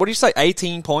 What did you say?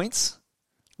 18 points?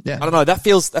 Yeah. I don't know. That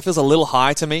feels a little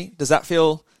high to me. Does that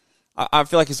feel? I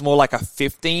feel like he's more like a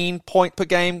 15 point per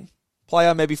game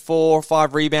player, maybe 4 or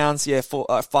 5 rebounds. Yeah,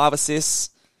 5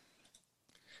 assists.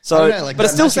 So, but it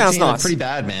still sounds nice. Pretty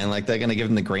bad, man. Like they're going to give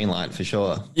him the green light for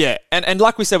sure. Yeah, and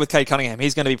like we said with Cade Cunningham,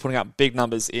 he's going to be putting up big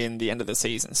numbers in the end of the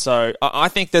season. So I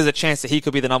think there's a chance that he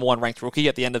could be the number 1 ranked rookie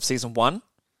at the end of season 1.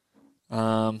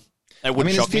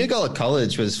 His field goal at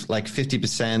college was like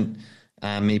 50%.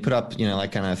 He put up,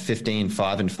 like kind of 15,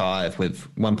 5 and 5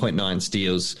 with 1.9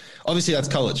 steals. Obviously, that's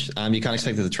college. You can't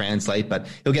expect it to translate, but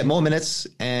he'll get more minutes,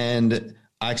 and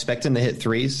I expect him to hit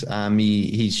threes.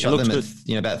 He shot them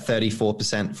at about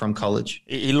 34% from college.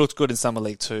 He looked good in summer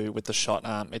league too with the shot.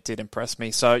 It did impress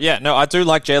me. So yeah, no, I do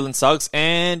like Jalen Suggs,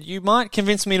 and you might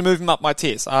convince me to move him up my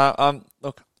tiers.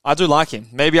 Look, I do like him.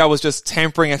 Maybe I was just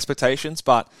tempering expectations,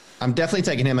 but I'm definitely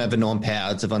taking him over Norm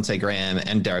Powell, Devontae Graham,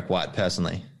 and Derek White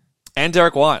personally. And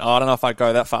Derek White. Oh, I don't know if I'd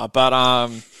go that far. But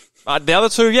the other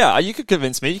two, yeah, you could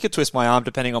convince me. You could twist my arm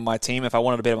depending on my team if I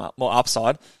wanted a bit more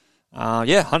upside.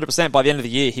 100%. By the end of the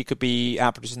year, he could be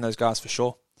outproducing those guys for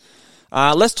sure.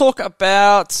 Let's talk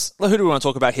about... Who do we want to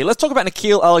talk about here? Let's talk about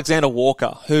Nickeil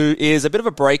Alexander-Walker, who is a bit of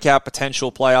a breakout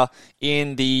potential player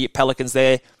in the Pelicans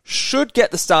there. Should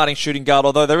get the starting shooting guard,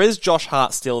 although there is Josh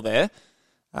Hart still there.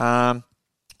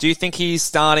 Do you think he's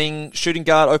starting shooting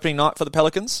guard opening night for the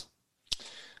Pelicans?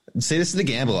 See, this is the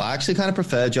gamble. I actually kind of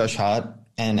prefer Josh Hart.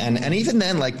 And even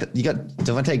then, like, you got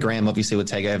Devontae Graham obviously would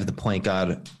take over the point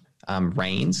guard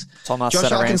reigns. Thomas Josh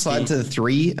Hart can Satoransky. slide to the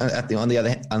 3 on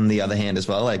the other hand as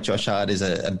well. Like, Josh Hart is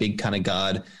a big kind of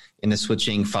guard in the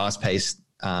switching, fast-paced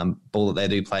ball that they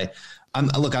do play. I'm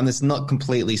just not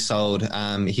completely sold.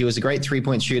 He was a great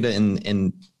 3-point shooter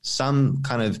in some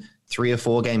kind of 3 or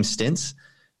 4 game stints,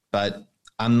 but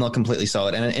I'm not completely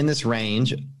sold. And in this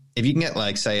range, if you can get,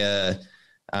 like, say, a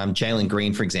Jalen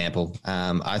Green, for example,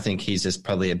 I think he's just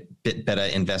probably a bit better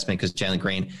investment because Jalen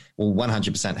Green will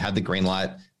 100% have the green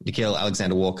light. Nickeil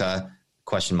Alexander-Walker,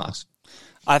 question marks.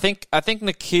 I think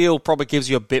Nickeil probably gives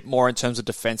you a bit more in terms of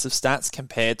defensive stats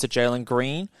compared to Jalen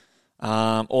Green,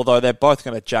 although they're both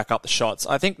going to jack up the shots.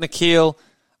 I think Nickeil,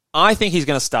 he's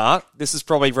going to start. This is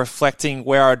probably reflecting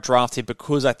where I draft him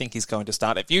because I think he's going to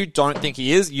start. If you don't think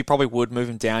he is, you probably would move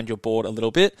him down your board a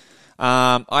little bit.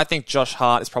 I think Josh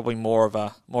Hart is probably more of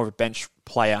a bench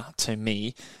player to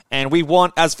me, and we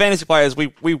want, as fantasy players,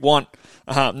 we want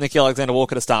Nickeil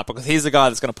Alexander-Walker to start because he's the guy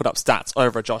that's going to put up stats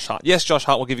over Josh Hart. Yes, Josh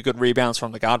Hart will give you good rebounds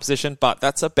from the guard position, but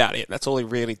that's about it. That's all he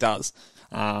really does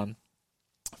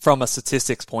from a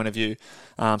statistics point of view.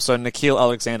 So Nickeil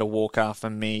Alexander-Walker, for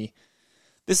me,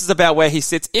 this is about where he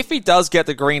sits. If he does get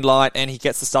the green light and he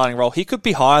gets the starting role, he could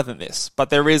be higher than this, but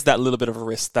there is that little bit of a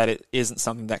risk that it isn't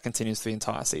something that continues for the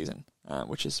entire season,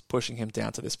 which is pushing him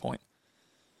down to this point.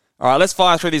 All right, let's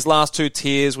fire through these last 2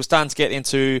 tiers. We're starting to get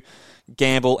into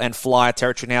gamble and flyer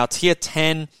territory now. Tier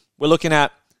 10, we're looking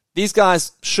at these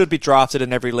guys should be drafted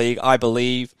in every league, I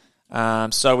believe.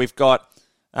 So we've got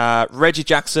Reggie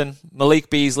Jackson, Malik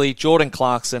Beasley, Jordan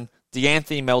Clarkson,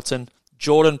 DeAnthony Melton,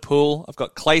 Jordan Poole. I've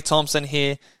got Klay Thompson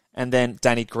here, and then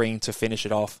Danny Green to finish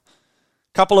it off.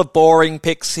 Couple of boring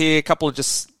picks here, a couple of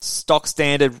just stock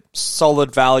standard,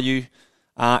 solid value,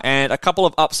 and a couple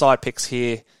of upside picks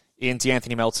here in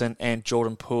DeAnthony Melton and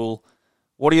Jordan Poole.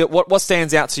 What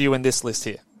stands out to you in this list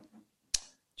here?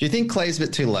 Do you think Clay's a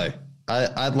bit too low?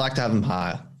 I'd like to have him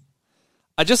higher.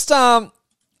 I just, I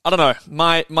don't know.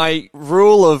 My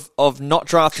rule of not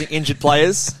drafting injured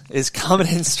players is coming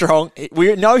in strong.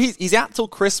 We know he's out till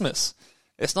Christmas.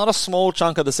 It's not a small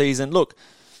chunk of the season. Look,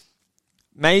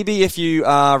 maybe if you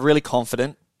are really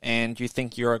confident and you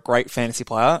think you're a great fantasy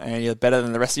player and you're better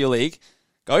than the rest of your league,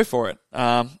 go for it.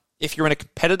 If you're in a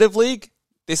competitive league,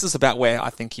 this is about where I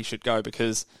think he should go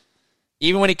because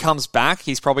even when he comes back,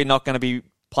 he's probably not going to be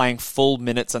playing full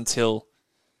minutes until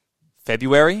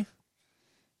February.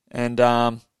 And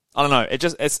I don't know.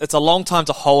 It's a long time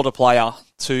to hold a player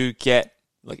to get,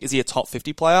 like, is he a top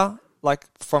 50 player, like,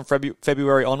 from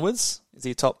February onwards? Is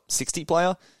he a top 60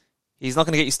 player? He's not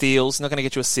going to get you steals. He's not going to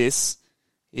get you assists.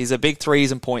 He's a big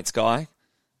threes and points guy.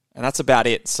 And that's about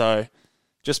it. So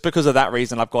just because of that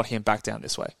reason, I've got him back down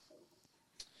this way.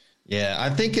 Yeah, I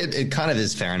think it kind of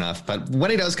is fair enough. But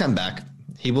when he does come back,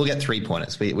 he will get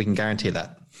 3-pointers. We can guarantee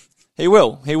that. He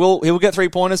will. He will get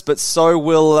 3-pointers, but so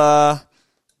will...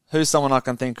 who's someone I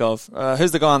can think of?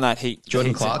 Who's the guy on that Heat?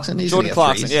 Jordan Clarkson? Jordan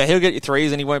Clarkson. Yeah, he'll get you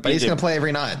threes and he won't beat you. But he's going to play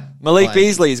every night. Malik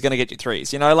Beasley is going to get you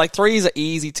threes. You know, like, threes are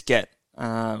easy to get. So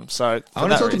I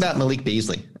want to talk about Malik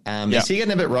Beasley. Is he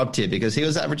getting a bit robbed here? Because he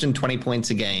was averaging 20 points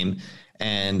a game.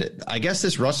 And I guess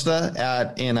this roster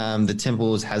out in the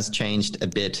Timberwolves has changed a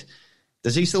bit.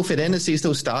 Does he still fit in? Is he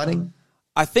still starting?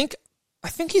 I think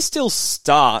he still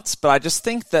starts, but I just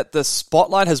think that the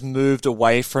spotlight has moved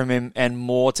away from him and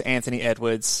more to Anthony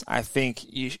Edwards. I think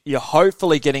you're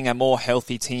hopefully getting a more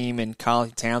healthy team in Karl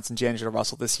Towns and D'Angelo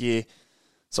Russell this year.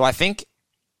 So I think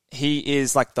he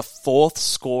is like the 4th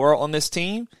scorer on this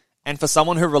team. And for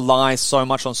someone who relies so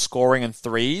much on scoring and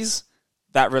threes,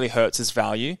 that really hurts his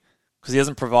value because he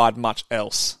doesn't provide much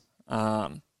else.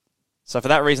 So for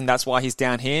that reason, that's why he's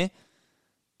down here.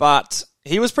 But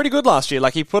he was pretty good last year.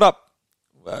 Like, he put up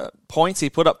points, he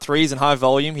put up threes in high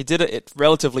volume. He did it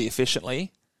relatively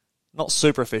efficiently. Not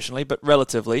super efficiently, but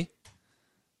relatively.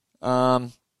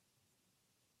 And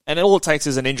all it takes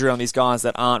is an injury on these guys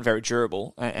that aren't very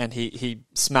durable, and he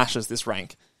smashes this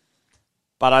rank.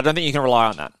 But I don't think you can rely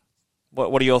on that.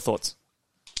 What are your thoughts?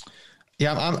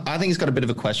 Yeah, I think he's got a bit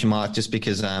of a question mark just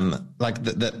because they're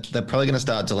probably going to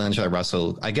start D'Angelo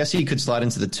Russell. I guess you could slide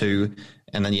into the 2,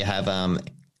 and then you have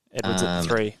Edwards at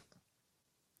 3.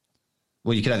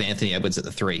 Well, you could have Anthony Edwards at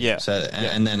the 3. Yeah. So,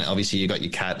 and then obviously you got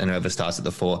your Cat and Over starts at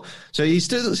the 4. So he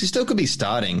still could be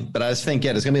starting, but I just think,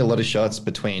 there's going to be a lot of shots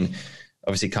between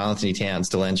obviously Karl Anthony Towns,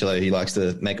 Delangelo. He likes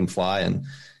to make them fly, and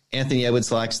Anthony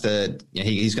Edwards likes to,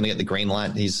 he's going to get the green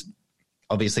light. He's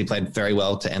obviously played very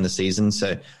well to end the season.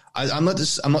 So I'm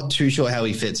not too sure how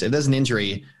he fits. If there's an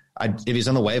injury, if he's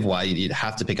on the waiver wire, you'd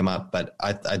have to pick him up. But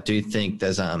I do think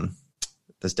there's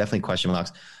definitely question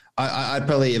marks. I'd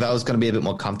probably, if I was going to be a bit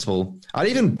more comfortable, I'd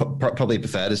even probably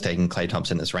prefer just taking Klay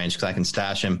Thompson in this range because I can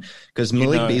stash him, because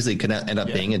Malik Beasley could end up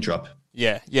being a drop.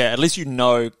 Yeah. At least when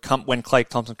Klay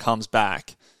Thompson comes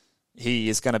back, he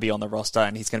is going to be on the roster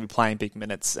and he's going to be playing big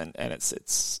minutes, and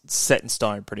it's set in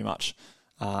stone pretty much.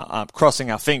 Crossing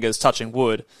our fingers, touching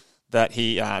wood, that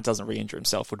he doesn't re-injure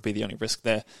himself would be the only risk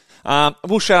there.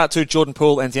 We'll shout out to Jordan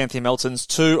Poole and Anthony Melton's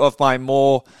two of my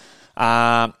more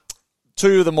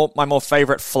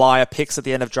favorite flyer picks at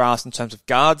the end of drafts in terms of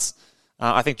guards.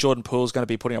 I think Jordan Poole is going to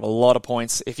be putting up a lot of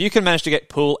points. If you can manage to get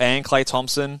Poole and Klay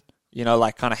Thompson,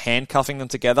 kind of handcuffing them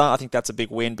together, I think that's a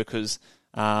big win, because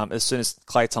as soon as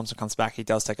Klay Thompson comes back, he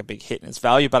does take a big hit in his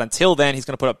value. But until then, he's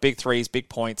going to put up big threes, big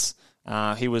points.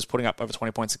 He was putting up over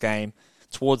 20 points a game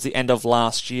towards the end of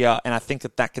last year, and I think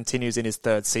that continues in his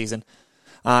third season.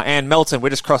 And Melton, we're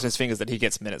just crossing his fingers that he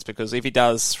gets minutes, because if he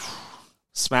does,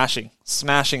 smashing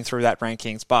through that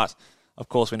rankings. But, of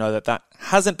course, we know that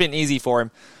hasn't been easy for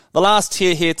him. The last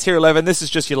tier here, tier 11, this is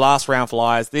just your last round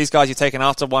flyers. These guys you're taking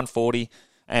after 140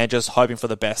 and just hoping for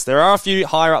the best. There are a few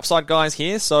higher upside guys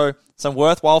here, so some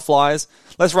worthwhile flyers.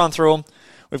 Let's run through them.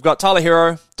 We've got Tyler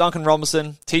Hero, Duncan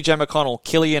Robinson, TJ McConnell,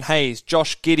 Killian Hayes,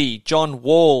 Josh Giddey, John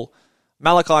Wall,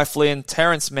 Malachi Flynn,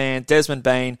 Terrence Mann, Desmond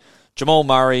Bain, Jamal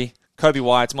Murray, Kobe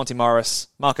White, Monty Morris,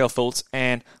 Markel Fultz,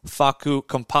 and Facu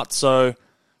Campazzo.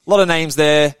 A lot of names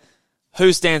there.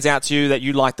 Who stands out to you that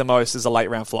you like the most as a late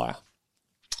round flyer?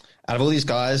 Out of all these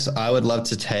guys, I would love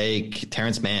to take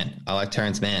Terrence Mann. I like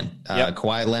Terrence Mann.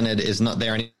 Kawhi Leonard is not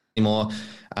there anymore.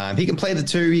 He can play the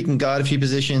 2. He can guard a few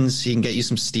positions. He can get you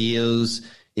some steals.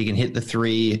 He can hit the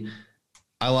 3.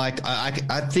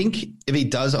 I think if he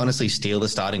does honestly steal the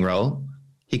starting role,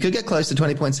 he could get close to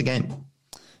 20 points a game.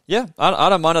 Yeah, I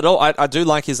don't mind at all. I do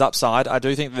like his upside. I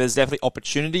do think there's definitely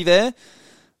opportunity there.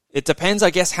 It depends, I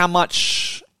guess, how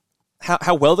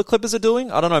well the Clippers are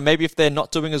doing. I don't know, maybe if they're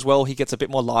not doing as well, he gets a bit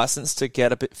more license to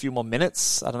get a few more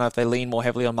minutes. I don't know if they lean more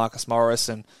heavily on Marcus Morris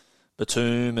and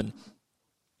Batum and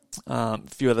a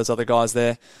few of those other guys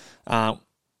there.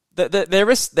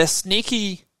 They're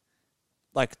sneaky,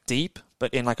 deep,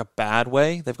 but in a bad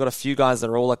way. They've got a few guys that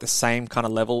are all the same kind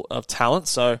of level of talent.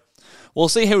 So we'll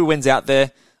see who wins out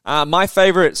there. My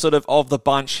favorite of the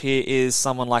bunch here is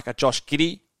someone like a Josh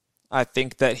Giddey. I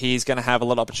think that he's going to have a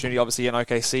lot of opportunity. Obviously, in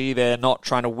OKC, they're not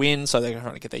trying to win, so they're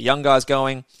trying to get their young guys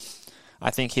going.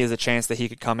 I think here's a chance that he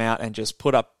could come out and just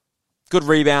put up good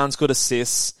rebounds, good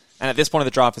assists. And at this point of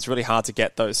the draft, it's really hard to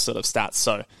get those sort of stats.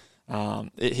 So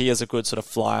he is a good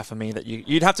flyer for me that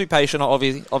you'd have to be patient.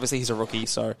 Obviously, he's a rookie.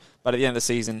 But at the end of the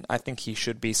season, I think he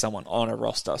should be someone on a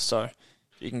roster. So if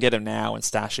you can get him now and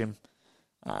stash him,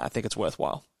 I think it's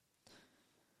worthwhile.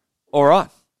 All right.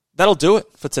 That'll do it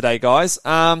for today, guys.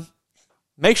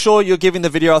 Make sure you're giving the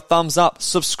video a thumbs up.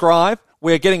 Subscribe.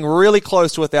 We're getting really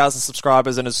close to 1,000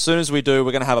 subscribers, and as soon as we do,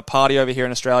 we're going to have a party over here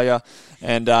in Australia.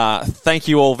 And thank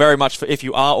you all very much if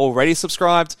you are already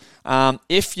subscribed.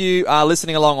 If you are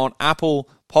listening along on Apple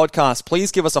Podcasts,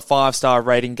 please give us a 5-star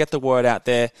rating. Get the word out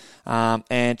there,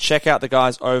 and check out the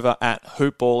guys over at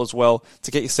Hoopball as well to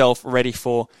get yourself ready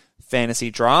for fantasy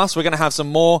drafts. We're going to have some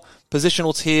more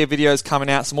positional tier videos coming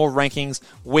out, some more rankings.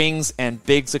 Wings and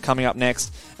bigs are coming up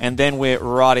next, and then we're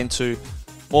right into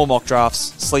more mock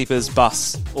drafts, sleepers,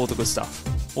 busts, all the good stuff.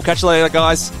 We'll catch you later,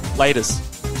 guys. Laters.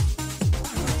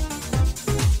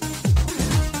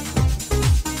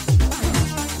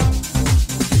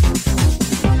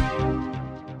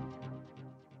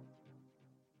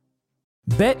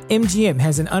 BetMGM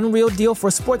has an unreal deal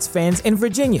for sports fans in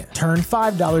Virginia. Turn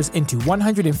 $5 into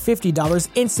 $150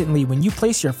 instantly when you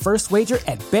place your first wager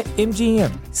at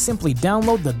BetMGM. Simply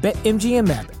download the BetMGM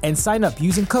app and sign up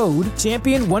using code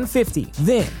Champion150.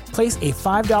 Then, place a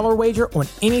 $5 wager on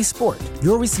any sport.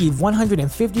 You'll receive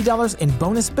 $150 in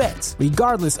bonus bets,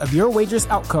 regardless of your wager's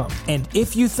outcome. And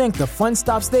if you think the fun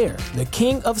stops there, the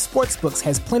king of sportsbooks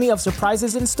has plenty of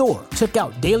surprises in store. Check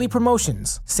out daily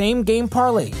promotions, same-game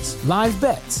parlays, live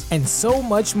bets, and so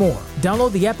much more.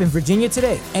 Download the app in Virginia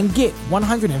today and get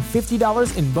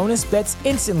 $150 in bonus bets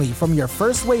instantly from your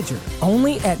first wager.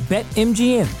 Only at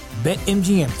BetMGM.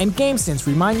 BetMGM and GameSense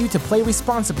remind you to play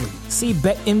responsibly. See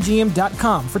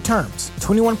BetMGM.com for terms.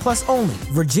 21 plus only.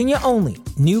 Virginia only.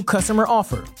 New customer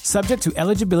offer. Subject to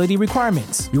eligibility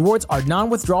requirements. Rewards are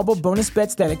non-withdrawable bonus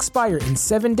bets that expire in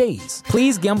 7 days.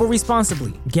 Please gamble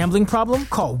responsibly. Gambling problem?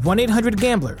 Call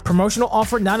 1-800-GAMBLER. Promotional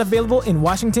offer not available in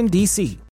Washington, D.C.